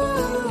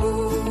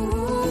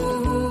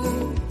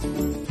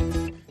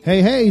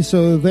 Hey,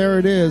 so there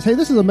it is. Hey,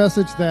 this is a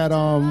message that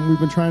we've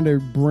been trying to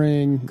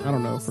bring, I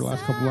don't know, for the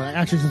last couple of months,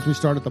 actually since we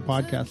started the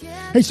podcast.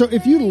 Hey, so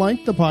if you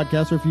like the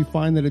podcast or if you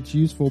find that it's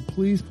useful,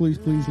 please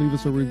leave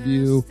us a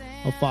review,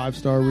 a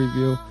 5-star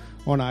review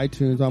on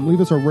iTunes.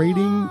 Leave us a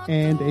rating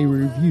and a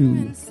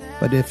review.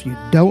 But if you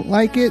don't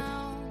like it,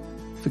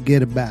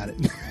 forget about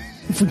it.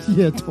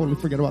 Yeah, totally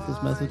forget about this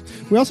message.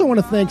 We also want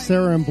to thank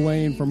Sarah and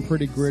Blaine from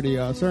Pretty Gritty.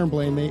 Sarah and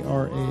Blaine, they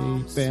are a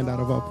band out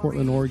of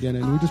Portland, Oregon,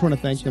 and we just want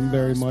to thank them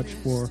very much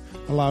for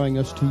allowing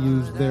us to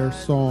use their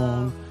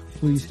song,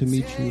 Pleased to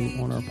Meet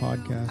You, on our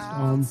podcast.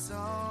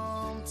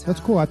 That's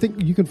cool. I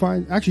think you can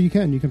find their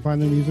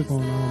music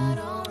on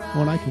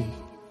iTunes.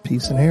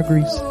 Peace and hair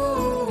grease.